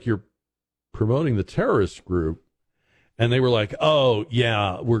of looks like you're promoting the terrorist group. And they were like, oh,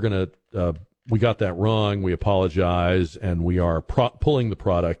 yeah, we got that wrong. We apologize. And we are pulling the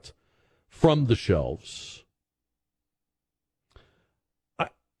product from the shelves. I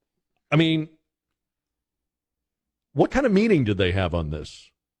mean, what kind of meeting did they have on this?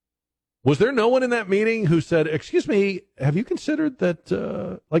 Was there no one in that meeting who said, excuse me, have you considered that,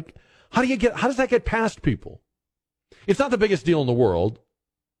 how does that get past people? It's not the biggest deal in the world,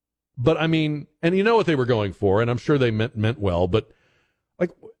 but I mean, and you know what they were going for, and I'm sure they meant well, but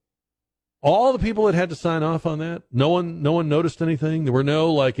like all the people that had to sign off on that, no one noticed anything. There were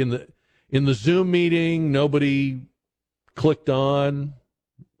no, like in the Zoom meeting, nobody clicked on,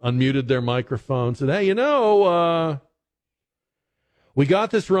 unmuted their microphone, said, hey, we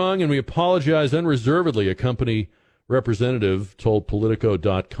got this wrong and we apologize unreservedly, a company representative told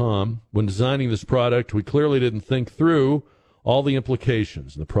Politico.com. When designing this product, we clearly didn't think through all the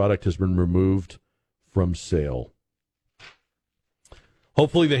implications. The product has been removed from sale.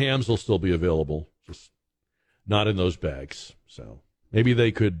 Hopefully the hams will still be available, just not in those bags. So maybe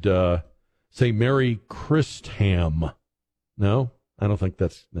they could say Merry Christ Ham. No? I don't think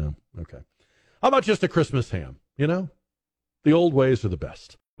that's, no. Okay. How about just a Christmas ham? The old ways are the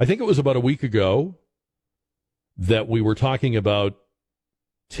best. I think it was about a week ago that we were talking about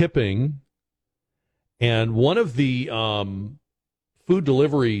tipping, and one of the food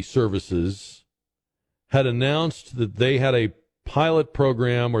delivery services had announced that they had a pilot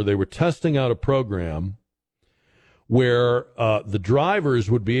program, or they were testing out a program where the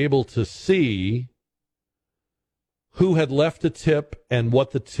drivers would be able to see who had left a tip and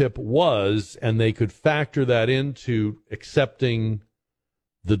what the tip was, and they could factor that into accepting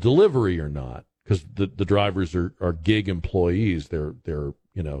the delivery or not, because the drivers are gig employees. They're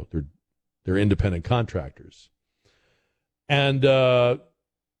independent contractors. And the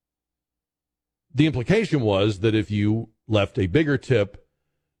implication was that if you left a bigger tip,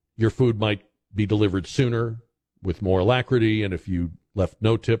 your food might be delivered sooner with more alacrity, and if you left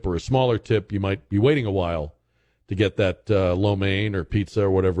no tip or a smaller tip, you might be waiting a while to get that lo mein or pizza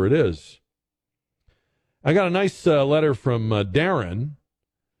or whatever it is. I got a nice letter from Darren,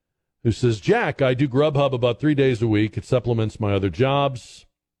 who says, Jack, I do Grubhub about 3 days a week. It supplements my other jobs.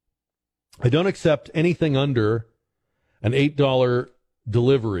 I don't accept anything under an $8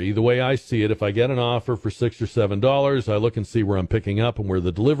 delivery. The way I see it, if I get an offer for $6 or $7, I look and see where I'm picking up and where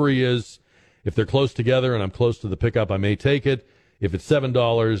the delivery is. If they're close together and I'm close to the pickup, I may take it. If it's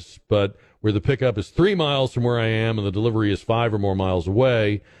 $7, but where the pickup is 3 miles from where I am and the delivery is 5 or more miles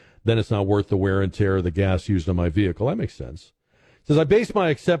away, then it's not worth the wear and tear of the gas used on my vehicle. That makes sense. It says, I base my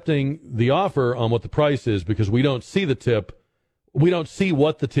accepting the offer on what the price is because we don't see the tip. We don't see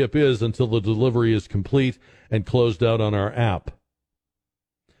what the tip is until the delivery is complete and closed out on our app.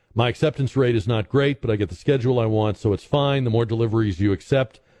 My acceptance rate is not great, but I get the schedule I want, so it's fine. The more deliveries you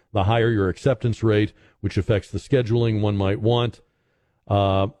accept, the higher your acceptance rate, which affects the scheduling one might want.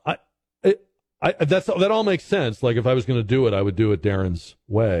 That all makes sense. Like if I was going to do it, I would do it Darren's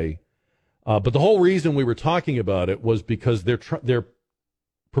way. But the whole reason we were talking about it was because they're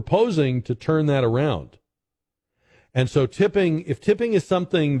proposing to turn that around. And so if tipping is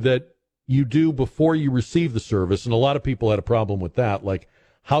something that you do before you receive the service, and a lot of people had a problem with that, like,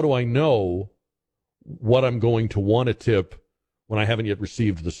 how do I know what I'm going to want to tip when I haven't yet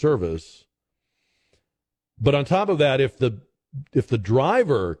received the service? But on top of that, if the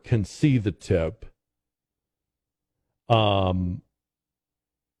driver can see the tip, I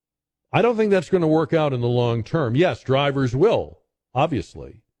don't think that's going to work out in the long term. Yes, drivers will,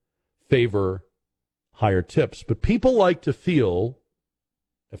 obviously, favor higher tips. But people like to feel,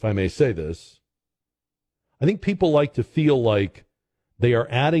 if I may say this, I think people like to feel like they are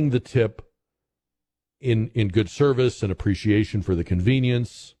adding the tip in good service and appreciation for the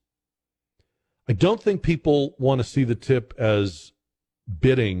convenience. I don't think people want to see the tip as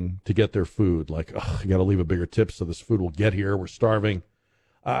bidding to get their food. Like, oh, you got to leave a bigger tip so this food will get here. We're starving.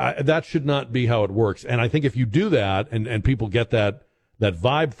 That should not be how it works. And I think if you do that and people get that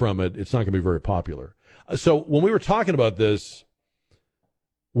vibe from it, it's not going to be very popular. So when we were talking about this,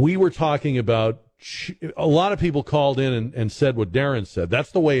 we were talking about a lot of people called in and said what Darren said.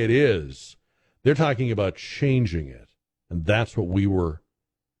 That's the way it is. They're talking about changing it. And that's what we were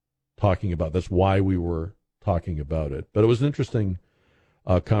talking about. That's why we were talking about it. But it was an interesting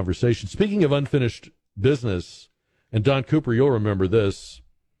conversation. Speaking of unfinished business, and Don Cooper, you'll remember this.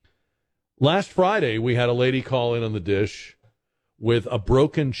 Last Friday, we had a lady call in on the dish with a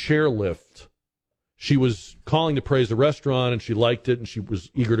broken chairlift. She was calling to praise the restaurant, and she liked it, and she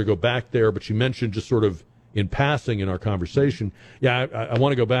was eager to go back there, but she mentioned just sort of in passing in our conversation, I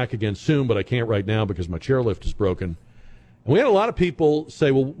want to go back again soon, but I can't right now because my chairlift is broken. And we had a lot of people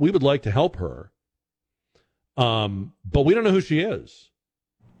say, well, we would like to help her, but we don't know who she is.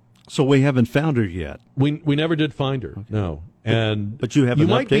 So we haven't found her yet. We never did find her, okay. No. And but you have an update?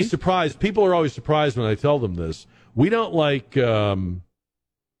 Might be surprised. People are always surprised when I tell them this. We don't like...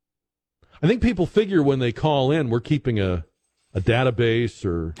 I think people figure when they call in, we're keeping a database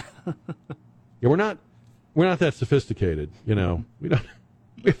or we're not that sophisticated, you know. We don't.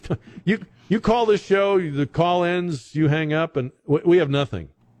 You call this show, the call ends, you hang up, and we have nothing.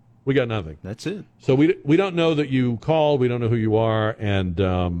 We got nothing. That's it. So we don't know that you called. We don't know who you are,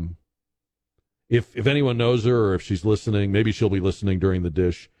 and if anyone knows her or if she's listening, maybe she'll be listening during the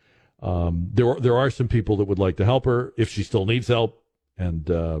dish. There are some people that would like to help her if she still needs help. And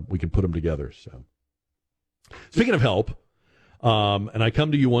we can put them together. So, speaking of help, and I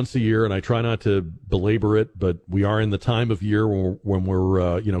come to you once a year, and I try not to belabor it, but we are in the time of year when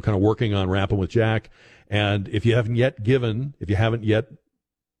we're kind of working on Rapping with Jack. And if you haven't yet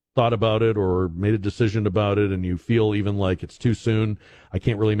thought about it or made a decision about it, and you feel even like it's too soon, I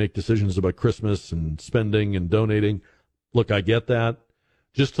can't really make decisions about Christmas and spending and donating. Look, I get that.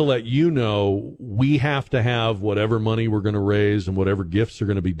 Just to let you know, we have to have whatever money we're going to raise and whatever gifts are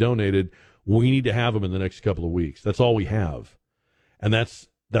going to be donated. We need to have them in the next couple of weeks. That's all we have. And that's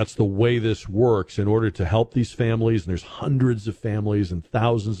the way this works in order to help these families. And there's hundreds of families and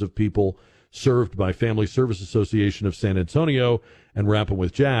thousands of people served by Family Service Association of San Antonio and Rapping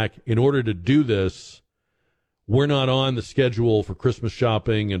with Jack. In order to do this, we're not on the schedule for Christmas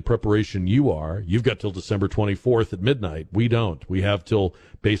shopping and preparation. You are. You've got till December 24th at midnight. We don't. We have till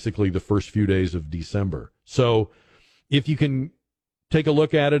basically the first few days of December. So if you can take a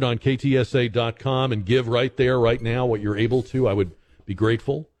look at it on ktsa.com and give right there, right now, what you're able to, I would be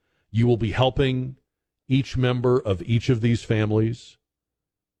grateful. You will be helping each member of each of these families,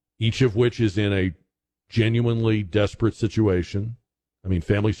 each of which is in a genuinely desperate situation. I mean,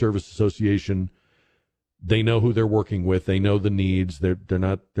 Family Service Association, they know who they're working with. They know the needs. They're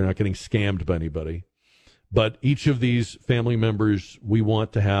not getting scammed by anybody. But each of these family members, we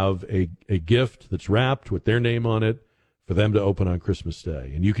want to have a gift that's wrapped with their name on it for them to open on Christmas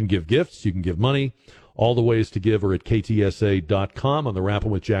Day. And you can give gifts. You can give money. All the ways to give are at ktsa.com. On the Rapping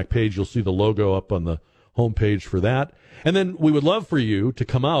with Jack page, you'll see the logo up on the homepage for that. And then we would love for you to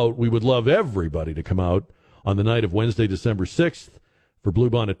come out. We would love everybody to come out on the night of Wednesday, December 6th, for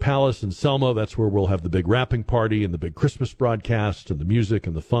Bluebonnet Palace in Selma. That's where we'll have the big wrapping party and the big Christmas broadcast and the music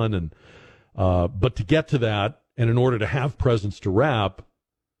and the fun. And but to get to that, and in order to have presents to wrap,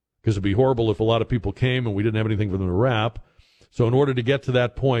 because it'd be horrible if a lot of people came and we didn't have anything for them to wrap. So in order to get to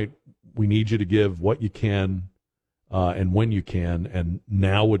that point, we need you to give what you can and when you can, and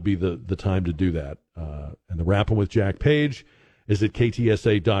now would be the time to do that. And the Wrapping with Jack Page is at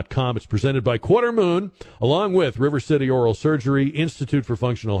ktsa.com. It's presented by Quarter Moon, along with River City Oral Surgery, Institute for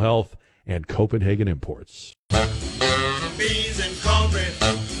Functional Health, and Copenhagen Imports. Beans and cornbread.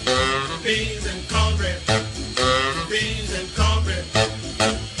 Beans and cornbread. Beans and cornbread.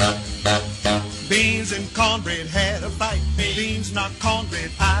 Beans and cornbread had a fight. Beans knocked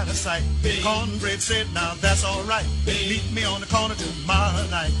cornbread out of sight. Cornbread said, now that's all right. Meet me on the corner tomorrow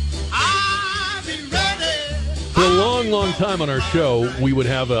night. I'll be ready. For a long, long time on our show, we would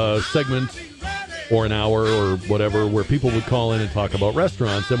have a segment or an hour or whatever where people would call in and talk about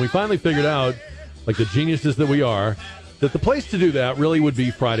restaurants. And we finally figured out, like the geniuses that we are, that the place to do that really would be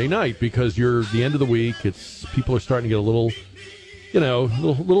Friday night, because you're the end of the week. People are starting to get a little,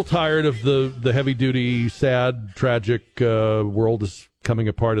 little tired of the heavy-duty, sad, tragic world is coming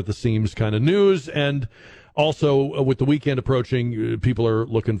apart at the seams kind of news. And also, with the weekend approaching, people are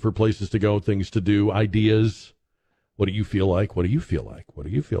looking for places to go, things to do, ideas. What do you feel like? What do you feel like? What do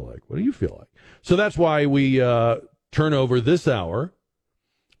you feel like? What do you feel like? So that's why we turn over this hour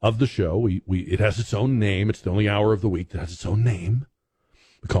of the show. It has its own name. It's the only hour of the week that has its own name.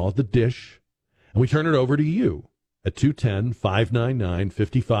 We call it The Dish. And we turn it over to you at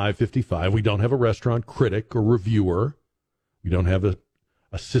 210-599-5555. We don't have a restaurant critic or reviewer. We don't have a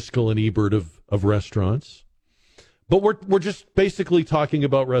Siskel and Ebert of restaurants. But we're just basically talking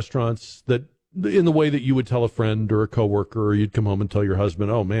about restaurants that, in the way that you would tell a friend or a coworker, or you'd come home and tell your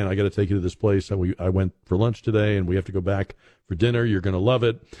husband, oh, man, I got to take you to this place. I went for lunch today, and we have to go back for dinner. You're going to love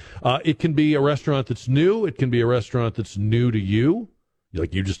it. It can be a restaurant that's new. It can be a restaurant that's new to you,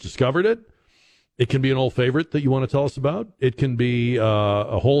 like you just discovered it. It can be an old favorite that you want to tell us about. It can be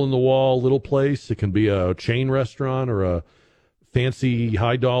a hole-in-the-wall little place. It can be a chain restaurant or a fancy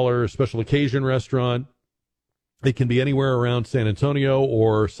high-dollar special occasion restaurant. It can be anywhere around San Antonio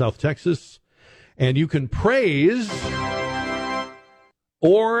or South Texas. And you can praise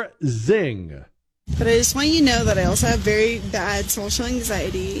or zing. But I just want you to know that I also have very bad social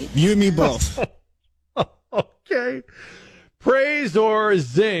anxiety. You and me both. Okay. Praise or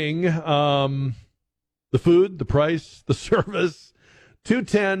zing the food, the price, the service.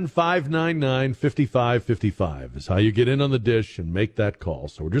 210-599-5555 is how you get in on the dish and make that call.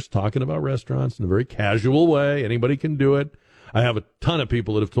 So we're just talking about restaurants in a very casual way. Anybody can do it. I have a ton of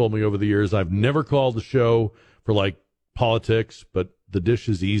people that have told me over the years I've never called the show for, like, politics, but the dish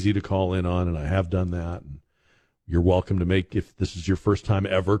is easy to call in on, and I have done that. And you're welcome to make, if this is your first time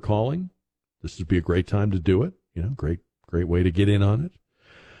ever calling, this would be a great time to do it. Great way to get in on it.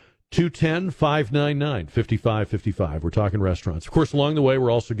 210-599-5555. We're talking restaurants. Of course, along the way, we're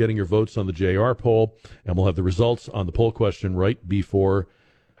also getting your votes on the JR poll, and we'll have the results on the poll question right before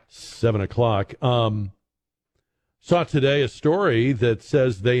 7 o'clock. Saw today a story that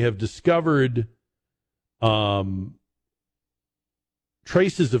says they have discovered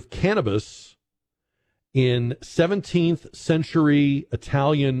traces of cannabis in 17th century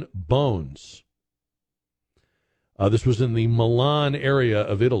Italian bones. This was in the Milan area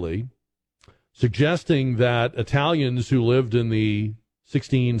of Italy, suggesting that Italians who lived in the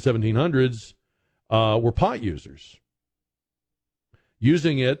 1700s were pot users.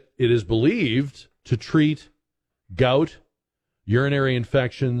 Using it is believed to treat gout, urinary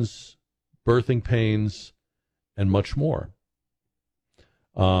infections, birthing pains, and much more.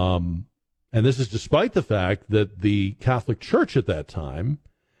 And this is despite the fact that the Catholic Church at that time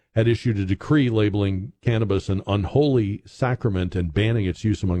had issued a decree labeling cannabis an unholy sacrament and banning its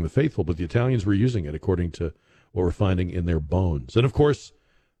use among the faithful, but the Italians were using it according to what we're finding in their bones. And, of course,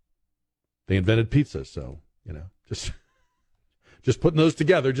 they invented pizza, so, just putting those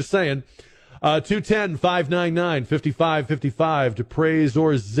together, just saying. 210-599-5555 to praise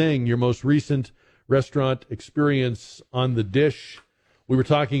or zing your most recent restaurant experience on the dish. We were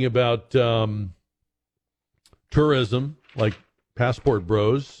talking about tourism, like Passport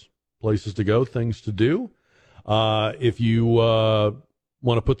Bros, places to go, things to do. If you want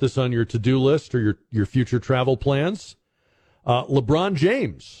to put this on your to-do list or your future travel plans, LeBron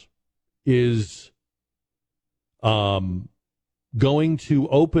James is going to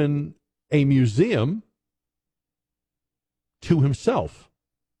open a museum to himself.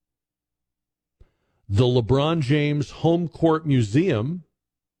 The LeBron James Home Court Museum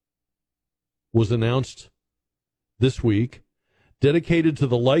was announced this week, dedicated to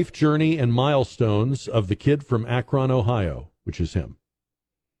the life journey and milestones of the kid from Akron, Ohio, which is him.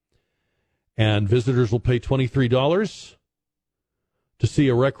 And visitors will pay $23 to see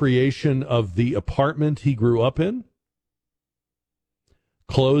a recreation of the apartment he grew up in,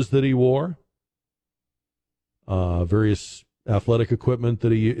 clothes that he wore, various athletic equipment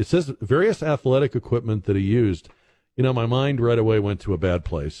that it says various athletic equipment that he used. You know, my mind right away went to a bad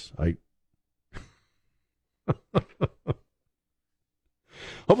place.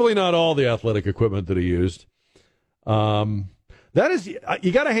 Hopefully not all the athletic equipment that he used. That is,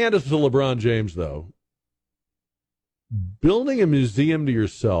 you got to hand it to LeBron James, though. Building a museum to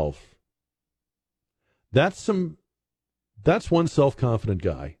yourself, that's one self-confident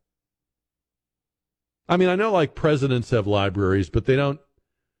guy. I mean, I know like presidents have libraries, but they don't.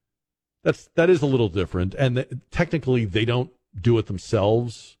 That is a little different, and technically they don't do it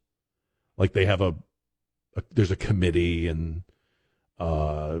themselves. Like they have there's a committee, and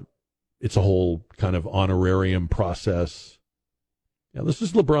it's a whole kind of honorarium process. Yeah, this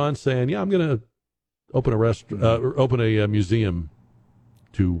is LeBron saying, "Yeah, I'm going to open a museum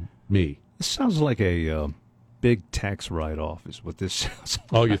to me." This sounds like a big tax write-off is what this sounds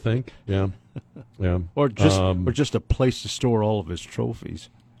like. Oh, you think? Yeah. Yeah. Or just a place to store all of his trophies.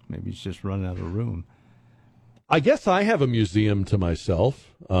 Maybe he's just running out of room. I guess I have a museum to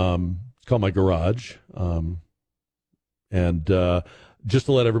myself. It's called my garage. And just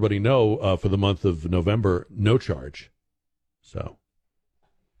to let everybody know, for the month of November, no charge. So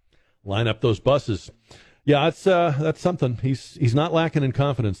line up those buses. Yeah, that's something. He's not lacking in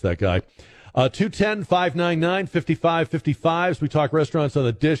confidence, that guy. 210-599-5555 as we talk restaurants on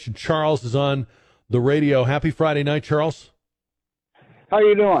the dish, and Charles is on the radio. Happy Friday night, Charles. How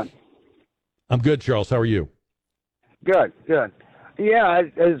you doing? I'm good, Charles. How are you? Good. Yeah,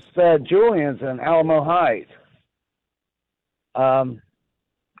 it's Julian's in Alamo Heights. I'll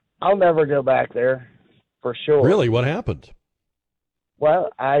never go back there, for sure. Really? What happened?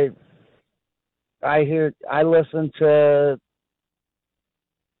 Well, I listen to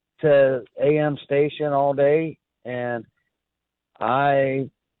AM station all day, and I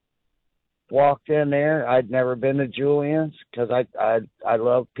walked in there. I'd never been to Julian's because I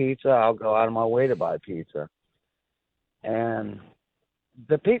love pizza. I'll go out of my way to buy pizza. And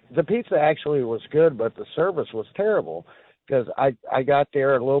the pizza actually was good, but the service was terrible because I got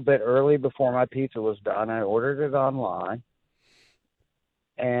there a little bit early before my pizza was done. I ordered it online,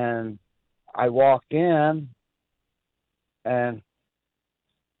 and I walked in and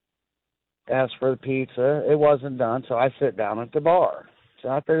asked for the pizza. It wasn't done, so I sit down at the bar. So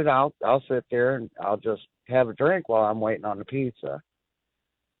I figured I'll sit there and I'll just have a drink while I'm waiting on the pizza.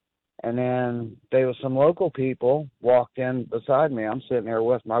 And then there was some local people walked in beside me. I'm sitting there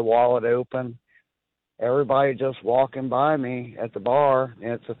with my wallet open. Everybody just walking by me at the bar,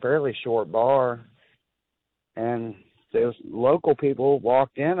 and it's a fairly short bar. And those local people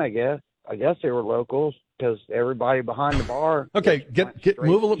walked in, I guess. I guess they were locals because everybody behind the bar. Okay,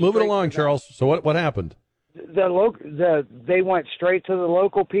 move it along, Charles. So what happened? They went straight to the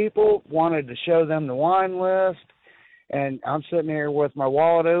local people, wanted to show them the wine list, and I'm sitting here with my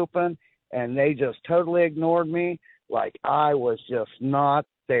wallet open, and they just totally ignored me like I was just not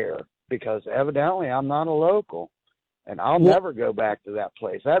there because evidently I'm not a local, and I'll never go back to that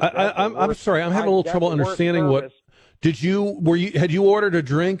place. I'm sorry, I'm having a little trouble understanding what. Had you ordered a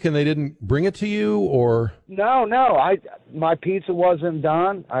drink and they didn't bring it to you, or? No, my pizza wasn't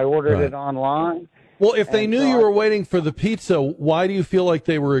done. I ordered it online. Well, if they knew you were waiting for the pizza, why do you feel like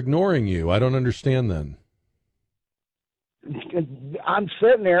they were ignoring you? I don't understand then. I'm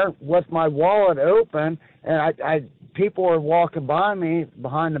sitting there with my wallet open, and people are walking by me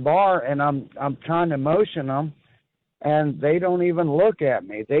behind the bar, and I'm trying to motion them, and they don't even look at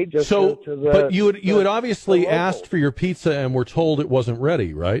me. They just go to the. But you had obviously asked for your pizza and were told it wasn't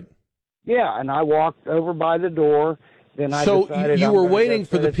ready, right? Yeah, and I walked over by the door. Then I decided you were waiting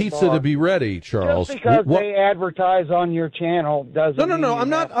for the pizza to be ready, Charles. Just because they advertise on your channel doesn't. No. I'm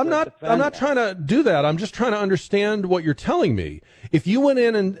not trying to do that. I'm just trying to understand what you're telling me. If you went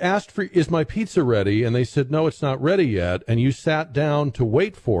in and asked for, "Is my pizza ready?" and they said, "No, it's not ready yet," and you sat down to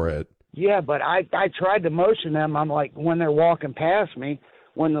wait for it. Yeah, but I tried to motion them. I'm like, when they're walking past me,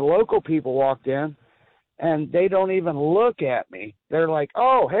 when the local people walked in, and they don't even look at me. They're like,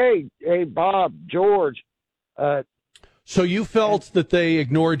 "Oh, hey, Bob, George." So you felt that they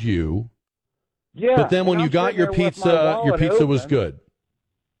ignored you. Yeah. But then when you got your pizza was good.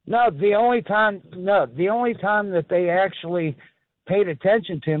 No, the only time that they actually paid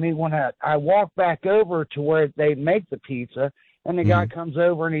attention to me when I walked back over to where they make the pizza, and the guy comes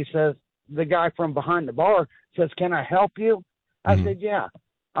over and he says, the guy from behind the bar says, "Can I help you?" I said, yeah,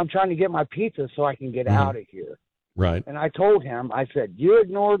 I'm trying to get my pizza so I can get out of here. Right. And I told him, I said, you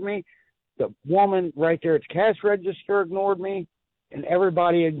ignored me. The woman right there at the cash register ignored me, and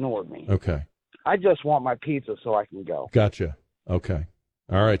everybody ignored me. Okay. I just want my pizza so I can go. Gotcha. Okay.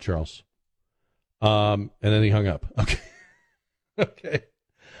 All right, Charles. And then he hung up. Okay. Okay.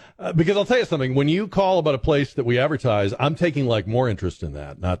 Because I'll tell you something. When you call about a place that we advertise, I'm taking like more interest in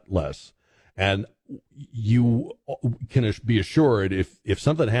that, not less. And you can be assured if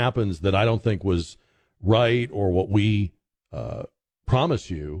something happens that I don't think was right or what we promise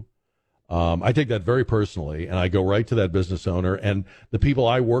you, I take that very personally, and I go right to that business owner and the people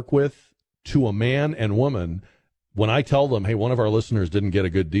I work with, to a man and woman. When I tell them, hey, one of our listeners didn't get a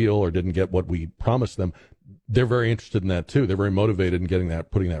good deal or didn't get what we promised them, they're very interested in that too. They're very motivated in getting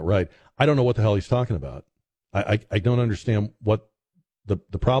that, putting that right. I don't know what the hell he's talking about. I don't understand what the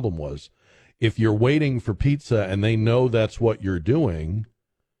problem was. If you're waiting for pizza and they know that's what you're doing,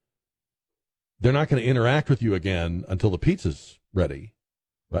 they're not going to interact with you again until the pizza's ready.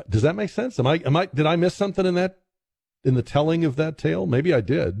 Does that make sense? Did I miss something in the telling of that tale? Maybe I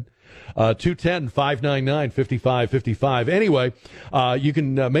did. 210-599-5555. Anyway, you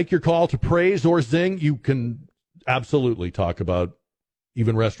can make your call to praise or zing. You can absolutely talk about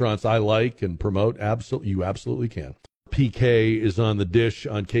even restaurants I like and promote. You absolutely can. PK is on the dish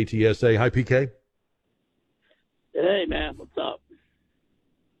on KTSA. Hi, PK. Hey, man, what's up?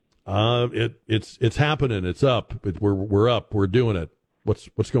 It's happening. It's up. We're up. We're doing it.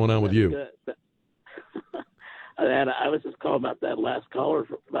 What's going on with you? Good. I was just calling about that last caller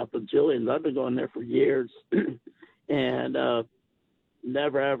about the Julians. I've been going there for years, and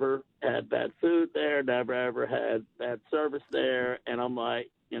never ever had bad food there. Never ever had bad service there. And I'm like,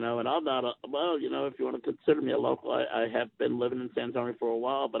 and I'm not if you want to consider me a local, I have been living in San Antonio for a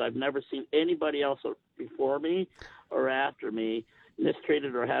while, but I've never seen anybody else before me or after me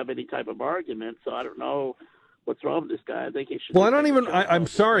mistreated or have any type of argument. So I don't know what's wrong with this guy. I think he should. Well, I'm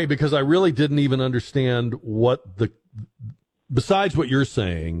sorry, because I really didn't even understand besides what you're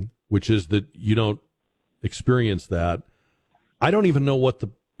saying, which is that you don't experience that. I don't even know what the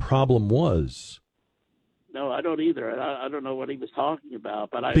problem was. No, I don't either. I don't know what he was talking about.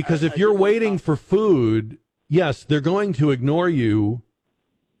 But because if you're waiting for food, yes, they're going to ignore you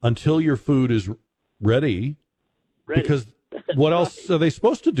until your food is ready. Because what else are they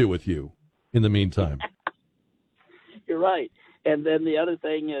supposed to do with you in the meantime? You're right. And then the other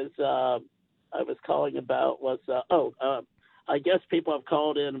thing is I was calling about was, I guess people have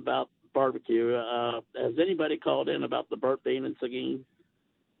called in about barbecue. Has anybody called in about the burnt bean in Seguin?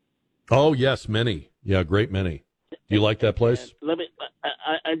 Oh, yes, many. Yeah, great many. Do you like that place?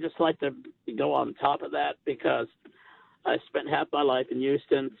 I just like to go on top of that because I spent half my life in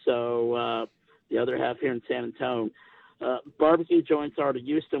Houston, so the other half here in San Antonio. Barbecue joints are to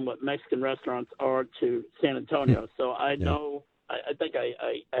Houston what Mexican restaurants are to San Antonio. So I know, I think I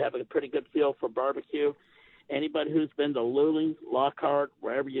have a pretty good feel for barbecue. Anybody who's been to Luling, Lockhart,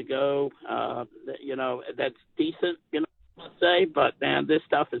 wherever you go, that's decent, let's say. But, man, this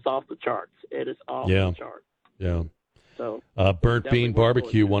stuff is off the charts. It is off the charts. Yeah. So Burnt Bean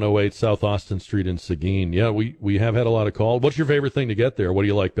Barbecue, 108 South Austin Street in Seguin. Yeah, we have had a lot of calls. What's your favorite thing to get there? What do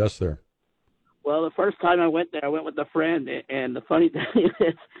you like best there? Well, the first time I went there, I went with a friend, and the funny thing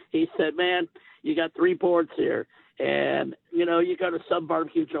is, he said, man, you got 3 boards here, and, you go to some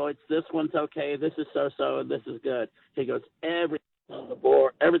barbecue joints, this one's okay, this is so-so, and this is good. He goes, everything on the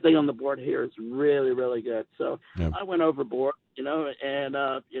board here is really, really good. So I went overboard, and,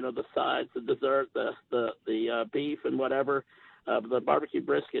 the sides, the dessert, the beef and whatever, the barbecue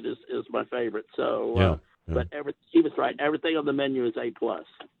brisket is my favorite. So, but he was right. Everything on the menu is A+.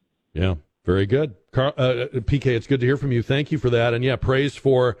 Yeah. Very good. PK, it's good to hear from you. Thank you for that. And, praise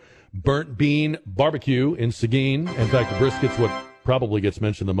for Burnt Bean Barbecue in Seguin. In fact, the brisket's what probably gets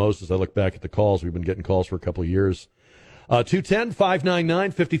mentioned the most as I look back at the calls. We've been getting calls for a couple of years.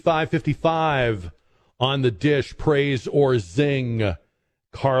 210-599-5555 on the dish, praise or zing.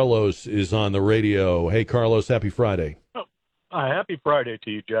 Carlos is on the radio. Hey, Carlos, happy Friday. Oh, happy Friday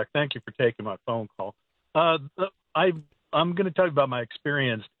to you, Jack. Thank you for taking my phone call. I'm going to tell you about my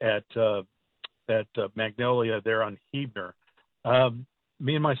experience at Magnolia there on Huebner.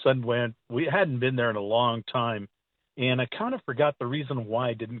 Me and my son went. We hadn't been there in a long time, and I kind of forgot the reason why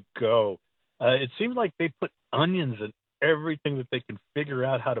I didn't go. It seemed like they put onions in everything that they can figure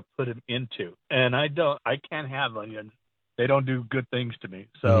out how to put them into, and I can't have onions. They don't do good things to me.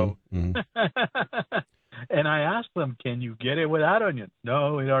 So, and I asked them, "Can you get it without onions?"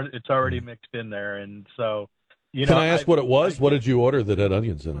 No, it's already mixed in there, and so. Can I ask what it was? What did you order that had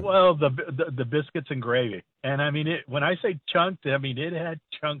onions in it? Well, the biscuits and gravy. And I mean, when I say chunked, I mean, it had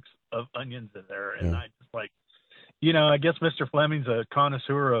chunks of onions in there. And I just like, I guess Mr. Fleming's a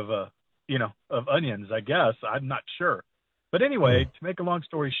connoisseur of, of onions, I guess. I'm not sure. But anyway, to make a long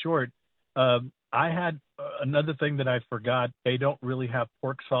story short, I had another thing that I forgot. They don't really have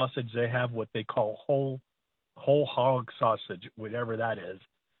pork sausage. They have what they call whole hog sausage, whatever that is.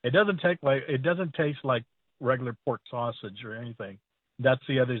 It doesn't taste like regular pork sausage or anything. That's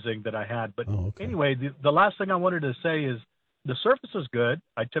the other thing that I had. But anyway, the last thing I wanted to say is the service is good.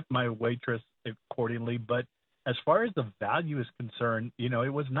 I tipped my waitress accordingly. But as far as the value is concerned,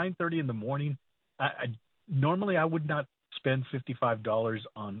 it was 9:30 in the morning. Normally I would not spend $55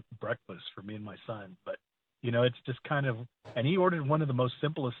 on breakfast for me and my son, but it's just kind of, and he ordered one of the most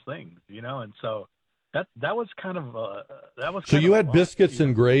simplest things, and so that was kind of that was. So you had biscuits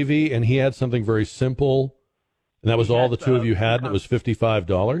and gravy, and he had something very simple, and that was all the two of you had, and it was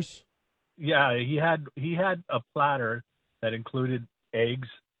 $55. Yeah, he had a platter that included eggs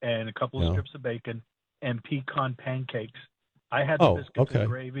and a couple of strips of bacon and pecan pancakes. I had the biscuits and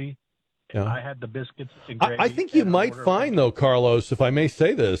gravy. Yeah. I had the biscuits and gravy. I think you might find, though, Carlos, if I may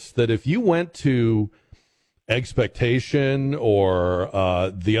say this, that if you went to Expectation or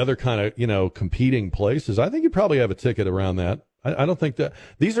the other kind of, competing places, I think you probably have a ticket around that. I don't think that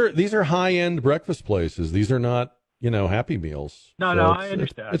these are high-end breakfast places. These are not, Happy Meals. No, I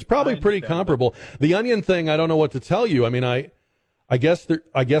understand. It's probably pretty comparable. The onion thing, I don't know what to tell you. I mean, I guess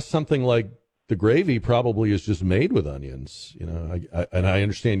something like the gravy probably is just made with onions, and I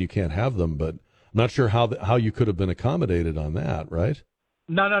understand you can't have them, but I'm not sure how you could have been accommodated on that, right?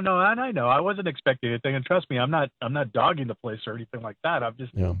 No, and I know I wasn't expecting anything, and trust me, I'm not dogging the place or anything like that. I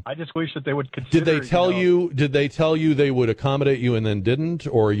just wish that they would consider. Did they tell you they would accommodate you and then didn't,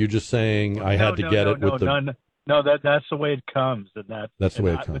 or are you just saying I had to get it with the? No, that's the way it comes, and that's the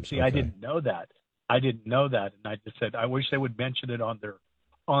way it comes. But see, okay. I didn't know that, and I just said I wish they would mention it on their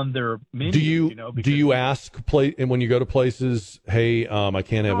menu. Do you ask and when you go to places, hey, I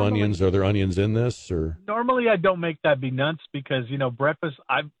can't have onions. Are there onions in this? Or normally I don't make that be nuts because breakfast.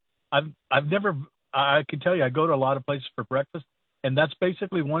 I've never. I can tell you I go to a lot of places for breakfast, and that's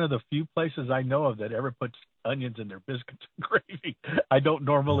basically one of the few places I know of that ever puts onions in their biscuits and gravy. I don't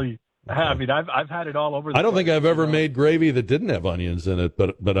normally. Okay. I mean, I've had it all over. I don't think I've ever made gravy that didn't have onions in it,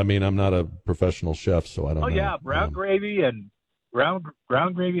 but I mean, I'm not a professional chef, so I don't know. Oh yeah, brown gravy and ground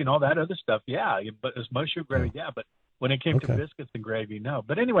gravy and all that other stuff, yeah. But as mushroom gravy, yeah. But when it came to biscuits and gravy, no.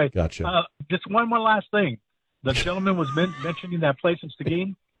 But anyway, gotcha. Just one last thing. The gentleman was mentioning that place in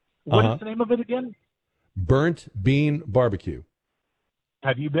Seguin. What is the name of it again? Burnt Bean Barbecue.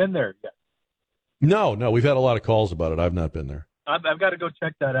 Have you been there yet? No. We've had a lot of calls about it. I've not been there. I've got to go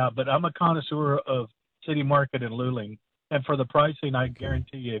check that out. But I'm a connoisseur of City Market in Luling, and for the pricing, I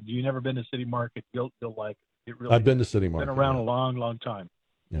guarantee you, if you've never been to City Market, you'll like it. Really, I've been to City Market. Been around a long, long time.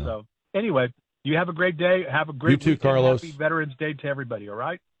 Yeah. So anyway, you have a great day. Have a great you too, weekend. Carlos. Happy Veterans Day to everybody. All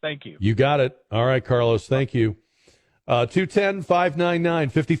right. Thank you. You got it. All right, Carlos. Thank you.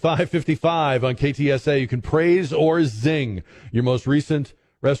 210-599-5555 on KTSA. You can praise or zing your most recent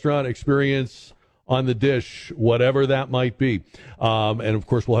restaurant experience on the dish, whatever that might be. And, of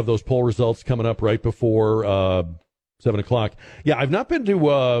course, we'll have those poll results coming up right before 7 o'clock. Yeah, I've not been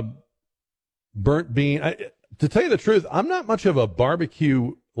to Burnt Bean. To tell you the truth, I'm not much of a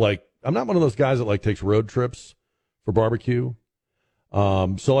barbecue, I'm not one of those guys that, takes road trips for barbecue.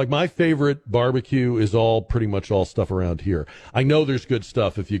 So my favorite barbecue is pretty much all stuff around here. I know there's good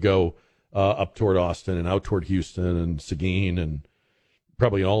stuff if you go up toward Austin and out toward Houston and Seguin and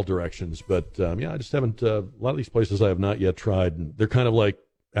probably in all directions. But, I just haven't, a lot of these places I have not yet tried. And they're kind of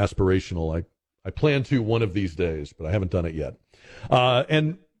aspirational. I plan to one of these days, but I haven't done it yet.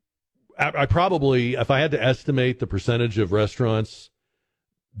 And I probably, if I had to estimate the percentage of restaurants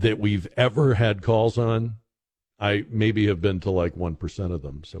that we've ever had calls on, I maybe have been to 1% of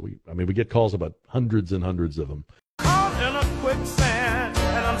them. So we get calls about hundreds and hundreds of them. Caught in a quicksand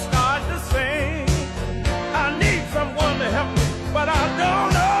and I'm starting to sing. I need someone to help me, but I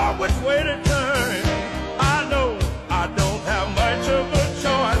don't know which way to turn. I know I don't have much of a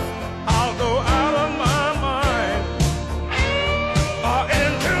choice. I'll go out of my mind or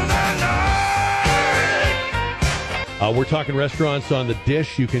into the night. We're talking restaurants on the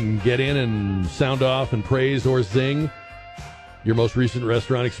dish. You can get in and sound off and praise or zing your most recent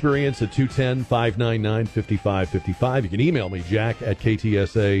restaurant experience at 210-599-5555. You can email me,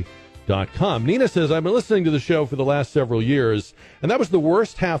 jack@ktsa.com. Nina says, I've been listening to the show for the last several years, and that was the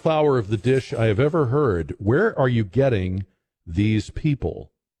worst half hour of the dish I have ever heard. Where are you getting these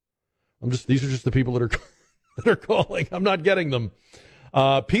people? These are just the people that are that are calling. I'm not getting them.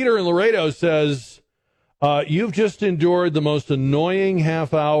 Peter in Laredo says, you've just endured the most annoying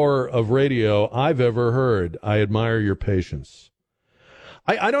half hour of radio I've ever heard. I admire your patience.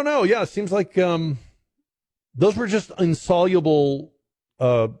 I don't know. Yeah, it seems like those were just insoluble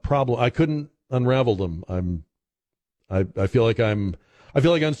problems. I couldn't unravel them. I feel like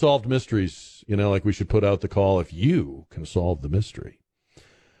unsolved mysteries, like we should put out the call if you can solve the mystery.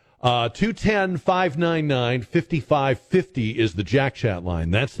 210-599-5550 is the Jack Chat line.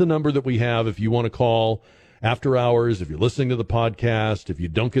 That's the number that we have if you want to call after hours, if you're listening to the podcast, if you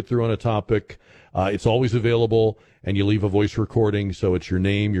don't get through on a topic. It's always available, and you leave a voice recording, so it's your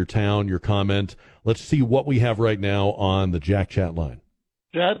name, your town, your comment. Let's see what we have right now on the Jack Chat line.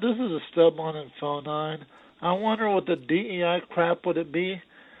 Jack, this is a stub on in phone 9. I wonder what the DEI crap would it be?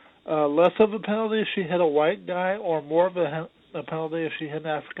 Less of a penalty if she hit a white guy, or more of a penalty if she hit an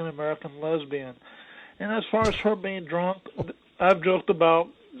African-American lesbian? And as far as her being drunk, I've joked about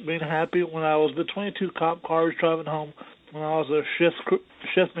being happy when I was between two cop cars driving home when I was a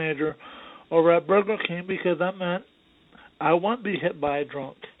shift manager over at Burger King, because that meant I wouldn't be hit by a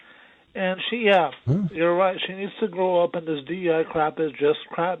drunk. And you're right. She needs to grow up, and this DEI crap is just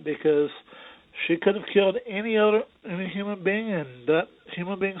crap, because she could have killed any human being, and that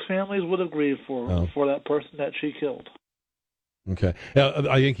human being's families would have grieved for that person that she killed. Okay.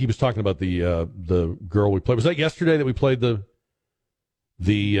 I think he was talking about the girl we played. Was that yesterday that we played the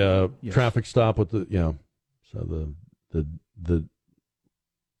yes. Traffic stop with the so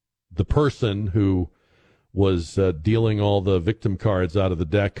the person who was dealing all the victim cards out of the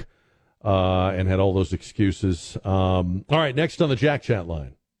deck and had all those excuses. All right, next on the Jack Chat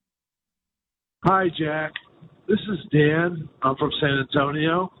line. Hi, Jack. This is Dan. I'm from San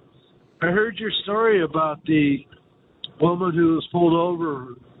Antonio. I heard your story about the woman who was pulled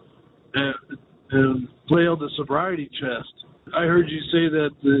over and failed the sobriety test. I heard you say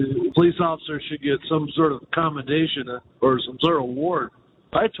that the police officer should get some sort of commendation or some sort of award.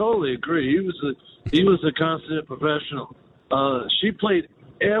 I totally agree. He was a consummate professional. She played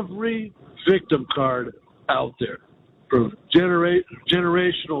every victim card out there, from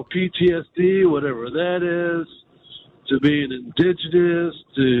generational PTSD, whatever that is, to being indigenous,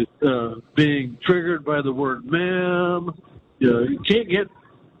 to being triggered by the word ma'am. You can't get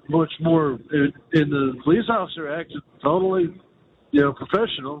much more. In the police officer acted totally,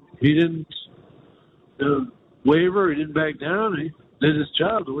 professional. He didn't waver. He didn't back down. He did his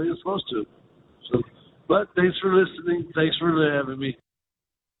job the way he was supposed to. So, but thanks for listening. Thanks for having me.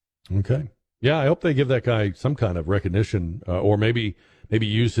 Okay. Yeah, I hope they give that guy some kind of recognition, or maybe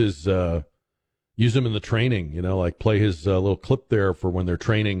use him in the training. Like play his little clip there for when they're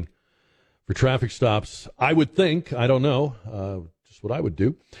training for traffic stops. I would think. I don't know. Just what I would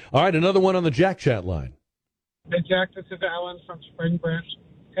do. All right, another one on the Jack Chat line. Hey, Jack, this is Alan from Spring Branch.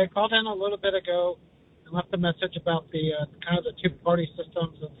 I called in a little bit ago and left a message about the kind of the two-party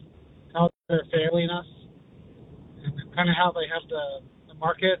systems and how they're failing us, and kind of how they have the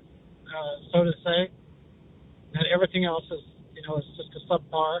market, so to say, and everything else is just a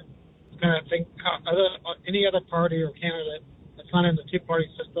subpar. And I think any other party or candidate that's not in the two-party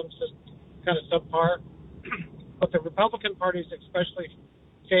system is just kind of subpar. But the Republican Party is especially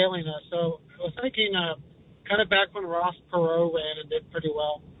failing us. So I was thinking, kind of back when Ross Perot ran and did pretty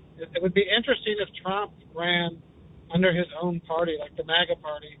well, it would be interesting if Trump ran under his own party, like the MAGA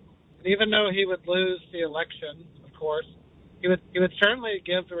party. And even though he would lose the election, of course, he would certainly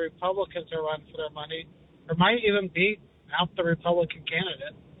give the Republicans a run for their money, or might even beat out the Republican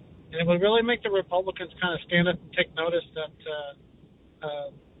candidate. And it would really make the Republicans kind of stand up and take notice that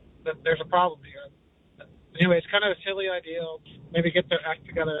there's a problem here. Anyway, it's kind of a silly idea. Maybe get their act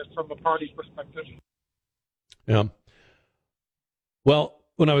together from a party perspective. Yeah. Well,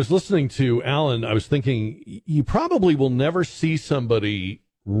 when I was listening to Alan, I was thinking you probably will never see somebody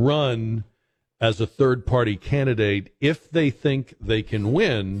run as a third-party candidate if they think they can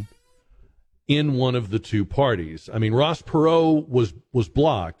win in one of the two parties. I mean, Ross Perot was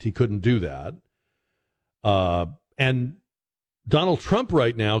blocked. He couldn't do that. And Donald Trump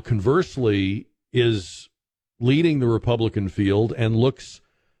right now, conversely, is leading the Republican field and looks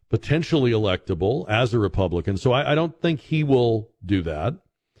potentially electable as a Republican. So I don't think he will do that.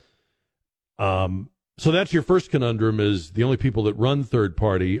 So that's your first conundrum, is the only people that run third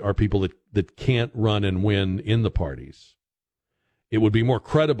party are people that can't run and win in the parties. It would be more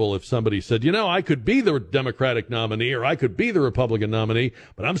credible if somebody said, I could be the Democratic nominee or I could be the Republican nominee,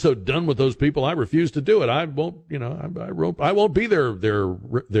 but I'm so done with those people, I refuse to do it. I won't, I won't be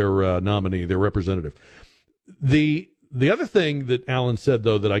their nominee, their representative. The the other thing that Alan said,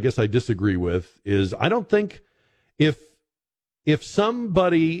 though, that I guess I disagree with is I don't think if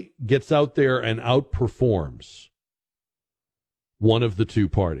somebody gets out there and outperforms one of the two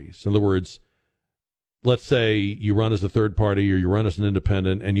parties, in other words, let's say you run as a third party or you run as an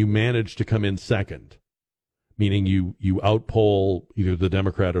independent and you manage to come in second, meaning you outpoll either the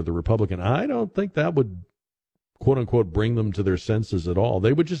Democrat or the Republican, I don't think that would, quote unquote, bring them to their senses at all.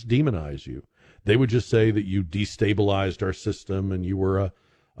 They would just demonize you. They would just say that you destabilized our system and you were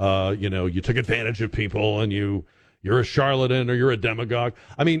you took advantage of people and you're a charlatan or you're a demagogue.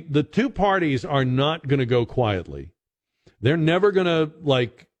 I mean, the two parties are not going to go quietly. They're never going to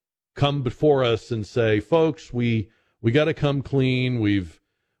come before us and say, folks, we got to come clean. We've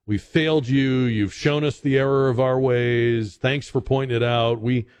failed you. You've shown us the error of our ways. Thanks for pointing it out.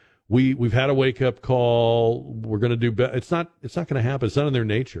 We've had a wake up call. We're going to do better. It's not going to happen. It's not in their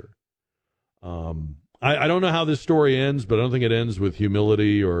nature. I don't know how this story ends, but I don't think it ends with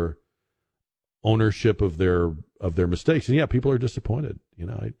humility or ownership of their mistakes. And yeah, people are disappointed.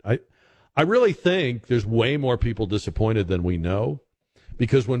 I really think there's way more people disappointed than we know,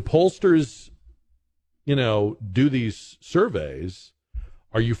 because when pollsters, do these surveys,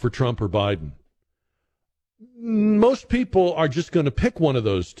 are you for Trump or Biden? Most people are just going to pick one of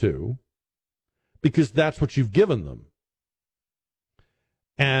those two because that's what you've given them.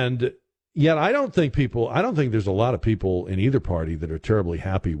 And yet I don't think there's a lot of people in either party that are terribly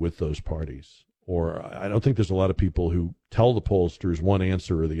happy with those parties. Or I don't think there's a lot of people who tell the pollsters one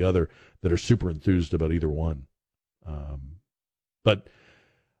answer or the other that are super enthused about either one. But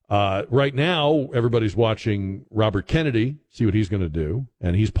right now, everybody's watching Robert Kennedy, see what he's going to do.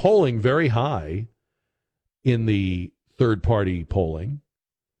 And he's polling very high in the third-party polling.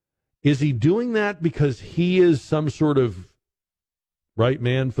 Is he doing that because he is some sort of right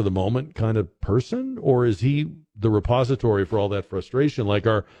man for the moment kind of person? Or is he the repository for all that frustration?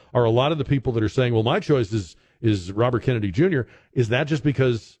 Are a lot of the people that are saying, well, my choice is Robert Kennedy Jr., is that just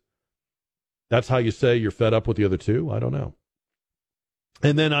because that's how you say you're fed up with the other two? I don't know.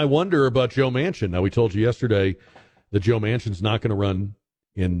 And then I wonder about Joe Manchin. Now, we told you yesterday that Joe Manchin's not going to run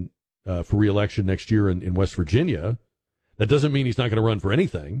for re-election next year in West Virginia. That doesn't mean he's not going to run for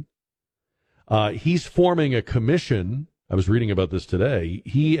anything. He's forming a commission. I was reading about this today.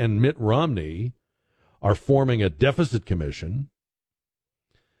 He and Mitt Romney are forming a deficit commission.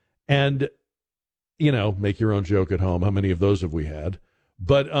 And, make your own joke at home. How many of those have we had?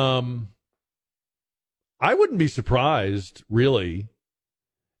 But I wouldn't be surprised, really,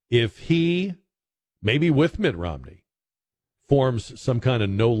 if he, maybe with Mitt Romney, forms some kind of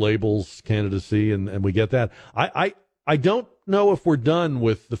no-labels candidacy, and we get that. I don't know if we're done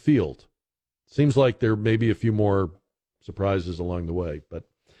with the field. Seems like there may be a few more surprises along the way. But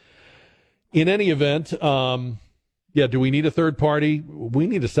in any event, do we need a third party? We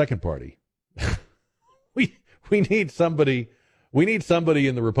need a second party. we need somebody. We need somebody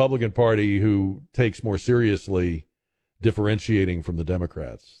in the Republican Party who takes more seriously differentiating from the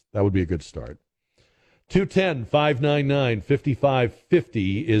Democrats. That would be a good start.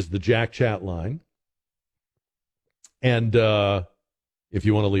 210-599-5550 is the Jack chat line. And if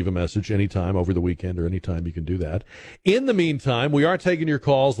you want to leave a message anytime over the weekend or anytime, you can do that. In the meantime, we are taking your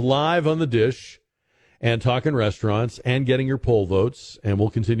calls live on the dish and talking restaurants and getting your poll votes, and we'll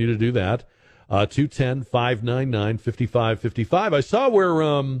continue to do that. 210-599-5555. I saw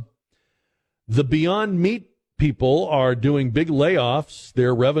where the Beyond Meat people are doing big layoffs.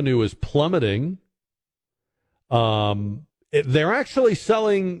 Their revenue is plummeting. They're actually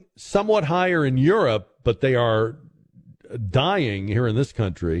selling somewhat higher in Europe, but they are dying here in this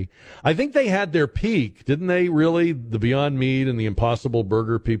country. I think they had their peak, didn't they, really? The Beyond Meat and the Impossible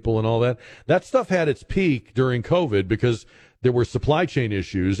Burger people and all that. That stuff had its peak during COVID because there were supply chain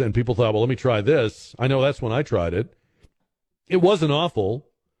issues, and people thought, well, let me try this. I know that's when I tried it. It wasn't awful,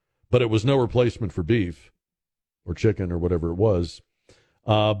 but it was no replacement for beef or chicken or whatever it was.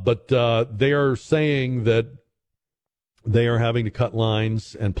 But they are saying that they are having to cut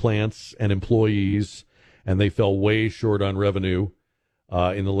lines and plants and employees, and they fell way short on revenue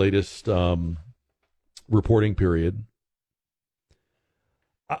in the latest reporting period.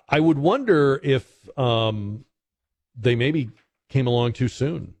 I would wonder if they maybe came along too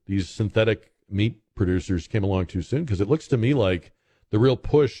soon. These synthetic meat producers came along too soon, because it looks to me like the real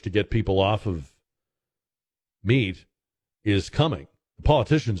push to get people off of meat is coming. The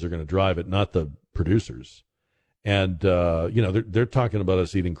politicians are going to drive it, not the producers. And, they're talking about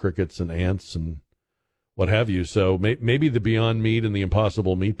us eating crickets and ants and what have you. So maybe the Beyond Meat and the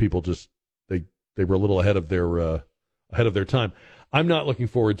Impossible Meat people just, they were a little ahead of their time. I'm not looking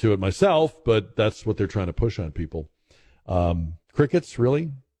forward to it myself, but that's what they're trying to push on people. Crickets,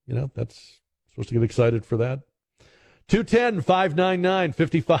 really? That's supposed to get excited for that.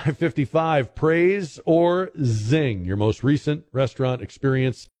 210-599-5555. Praise or zing, your most recent restaurant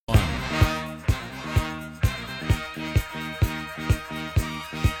experience.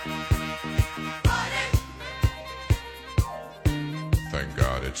 Thank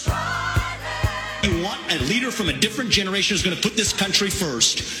God it's You want a leader from a different generation who's going to put this country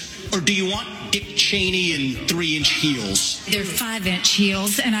first? Or do you want Dick Cheney in 3-inch heels? They're 5-inch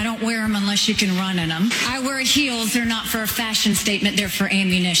heels, and I don't wear them unless you can run in them. I wear heels. They're not for a fashion statement. They're for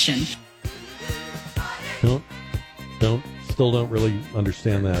ammunition. Still don't really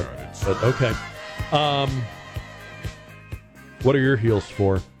understand that. But okay. What are your heels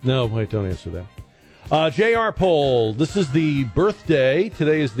for? No, wait, don't answer that. JR poll. This is the birthday.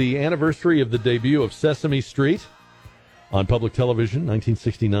 Today is the anniversary of the debut of Sesame Street on public television,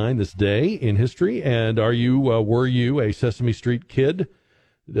 1969, this day in history. And were you a Sesame Street kid?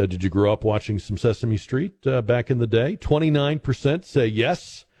 Did you grow up watching some Sesame Street back in the day? 29% say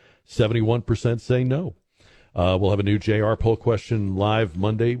yes, 71% say no. We'll have a new JR poll question live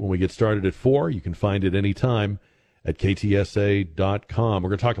Monday when we get started at 4. You can find it anytime at ktsa.com. We're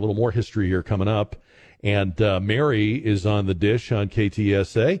going to talk a little more history here coming up. And Mary is on the dish on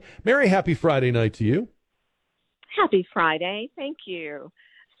KTSA. Mary, happy Friday night to you. Happy Friday. Thank you.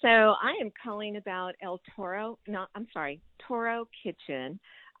 So I am calling about Toro Kitchen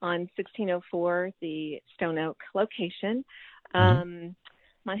on 1604, the Stone Oak location. My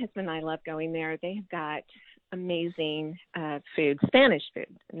husband and I love going there. They have got amazing food, Spanish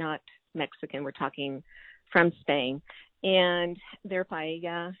food, not Mexican. We're talking from Spain. And their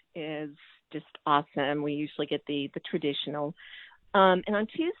paella is just awesome. We usually get the traditional. And on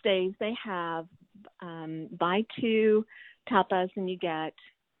Tuesdays, they have buy 2 tapas and you get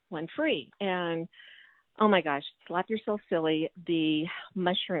 1 free. And oh my gosh, slap yourself silly. The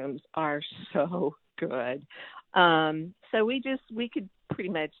mushrooms are so good. So we could pretty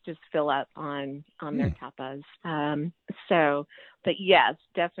much just fill up on their tapas. But yes,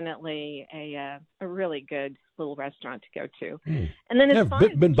 definitely a really good little restaurant to go to. And then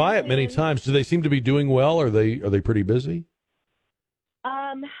I've been by it many times. Do they seem to be doing well? Are they pretty busy?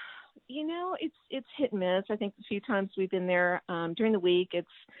 It's hit and miss. I think the few times we've been there during the week, it's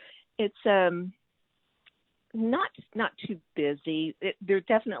not too busy. They're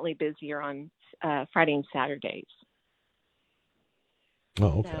definitely busier on Friday and Saturdays.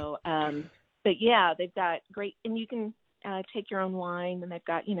 Oh, okay. So, but yeah, they've got great, and you can take your own wine, and they've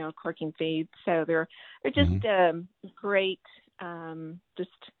got corking feed. So they're just great.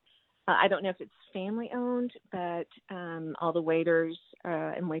 I don't know if it's family owned, but all the waiters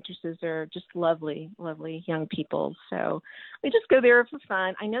and waitresses are just lovely, lovely young people. So we just go there for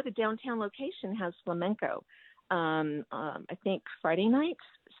fun. I know the downtown location has flamenco, I think Friday nights.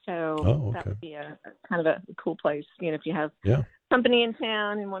 So that would be a kind of a cool place, if you have company in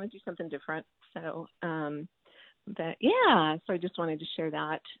town and want to do something different. So, so I just wanted to share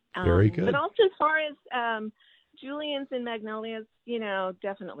that. Very good. But also as far as Julian's and Magnolia's,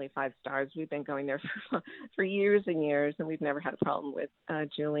 definitely 5 stars. We've been going there for years and years, and we've never had a problem with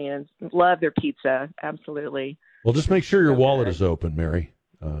Julian's. Love their pizza, absolutely. Well, just make sure your wallet is open, Mary.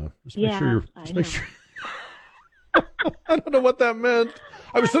 Make sure. I don't know what that meant.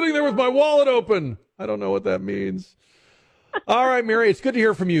 I was sitting there with my wallet open. I don't know what that means. All right, Mary, it's good to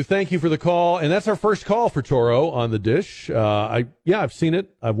hear from you. Thank you for the call. And that's our first call for Toro on the dish. I've seen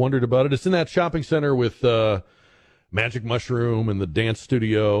it. I've wondered about it. It's in that shopping center with Magic Mushroom and the dance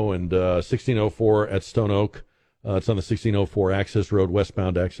studio and 1604 at Stone Oak. It's on the 1604 access road,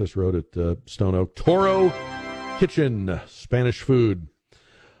 westbound access road at Stone Oak. Toro Kitchen, Spanish food.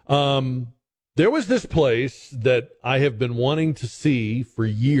 There was this place that I have been wanting to see for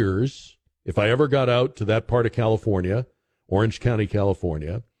years. If I ever got out to that part of California, Orange County,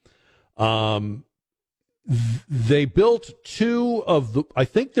 California, they built 2 of the, I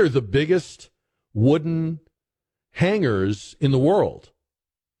think they're the biggest wooden hangars in the world.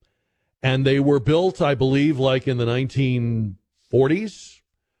 And they were built, I believe, like in the 1940s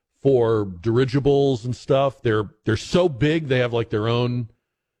for dirigibles and stuff. They're so big, they have like their own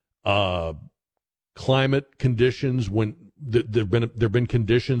climate conditions. When there've been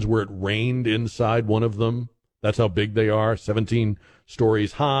conditions where it rained inside one of them. That's how big they are. 17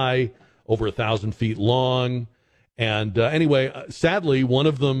 stories high, over 1,000 feet long. And anyway, sadly, one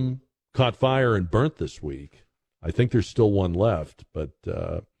of them caught fire and burnt this week. I think there's still one left, but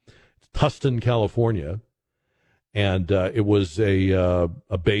it's Tustin, California. And it was a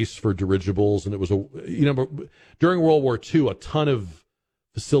base for dirigibles. And it was during World War II, a ton of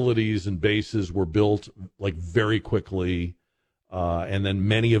facilities and bases were built like very quickly, and then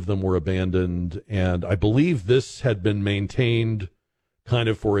many of them were abandoned. And I believe this had been maintained kind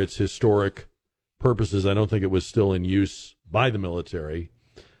of for its historic purposes. I don't think it was still in use by the military,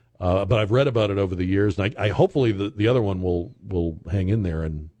 but I've read about it over the years, and I hopefully the other one will hang in there,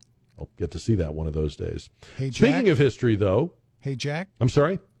 and I'll get to see that one of those days. Hey, Jack. Speaking of history, though. Hey, Jack. I'm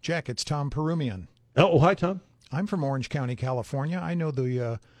sorry? Jack, it's Tom Perumian. Oh, hi, Tom. I'm from Orange County, California. I know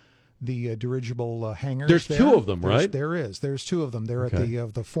the dirigible hangars. There's there. two of them, right? There's two of them. They're Okay.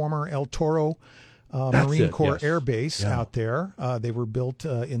 at the former El Toro That's Marine it, Corps yes. Air Base Yeah. out there. They were built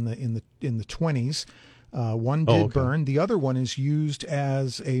in the 20s. One did burn. The other one is used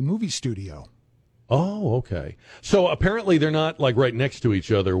as a movie studio. Oh, okay. So apparently they're not like right next to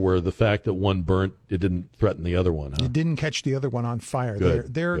each other, where the fact that one burnt, it didn't threaten the other one, huh? It didn't catch the other one on fire.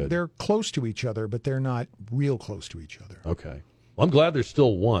 Good, They're close to each other, but they're not real close to each other. Okay. Well, I'm glad there's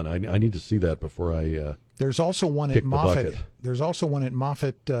still one. I need to see that before I There's also one kick at the Moffett. bucket. There's also one at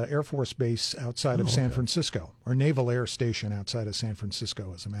Moffett Air Force Base outside of San Francisco, or Naval Air Station outside of San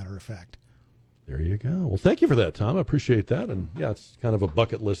Francisco, as a matter of fact. There you go. Well, thank you for that, Tom. I appreciate that. And yeah, it's kind of a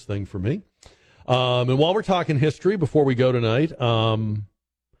bucket list thing for me. And while we're talking history, before we go tonight,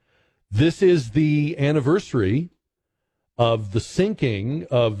 this is the anniversary of the sinking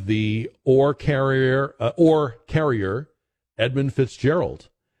of the ore carrier Edmund Fitzgerald,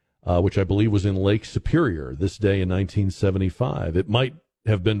 which I believe was in Lake Superior this day in 1975. It might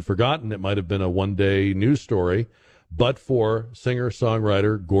have been forgotten. It might have been a one-day news story, but for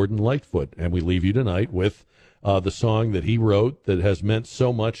singer-songwriter Gordon Lightfoot. And we leave you tonight with the song that he wrote that has meant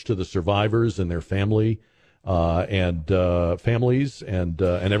so much to the survivors and their family and families and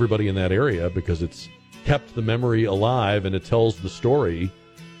everybody in that area, because it's kept the memory alive and it tells the story.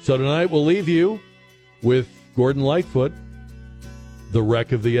 So tonight we'll leave you with Gordon Lightfoot, The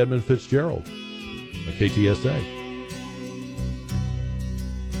Wreck of the Edmund Fitzgerald, on KTSA.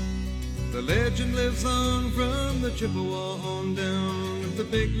 The legend lives on from the Chippewa on down at the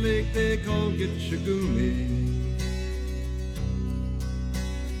big lake they call Gitchagumi.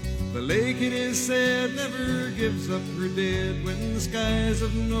 The lake, it is said, never gives up her dead when the skies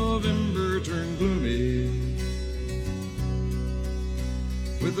of November turn gloomy.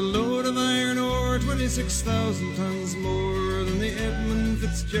 With a load of iron ore, 26,000 tons more than the Edmund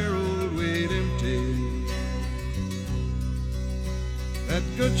Fitzgerald weighed empty. That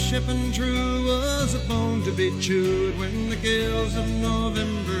good ship and true was a bone to be chewed when the gales of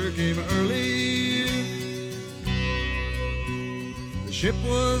November came early. The ship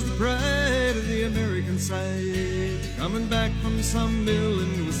was the pride of the American side, coming back from some mill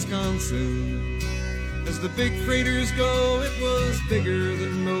in Wisconsin. As the big freighters go, it was bigger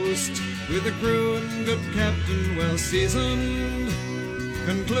than most, with a crew and good captain well seasoned,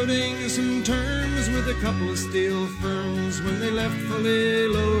 concluding some terms with a couple of steel firms when they left fully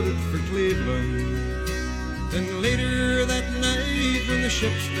loaded for Cleveland. Then later that night when the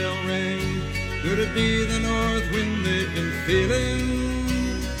ship's bell rang, could it be the north wind they'd been feeling?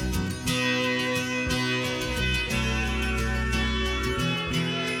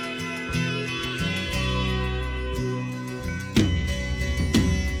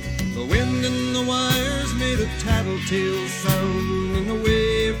 The wind in the wires made a tattletale sound, and the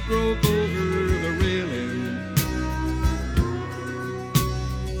wave broke over the railing.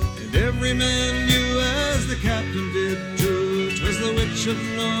 And every man knew, as the captain did too, 'twas the witch of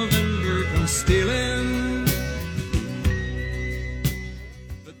November come stealing.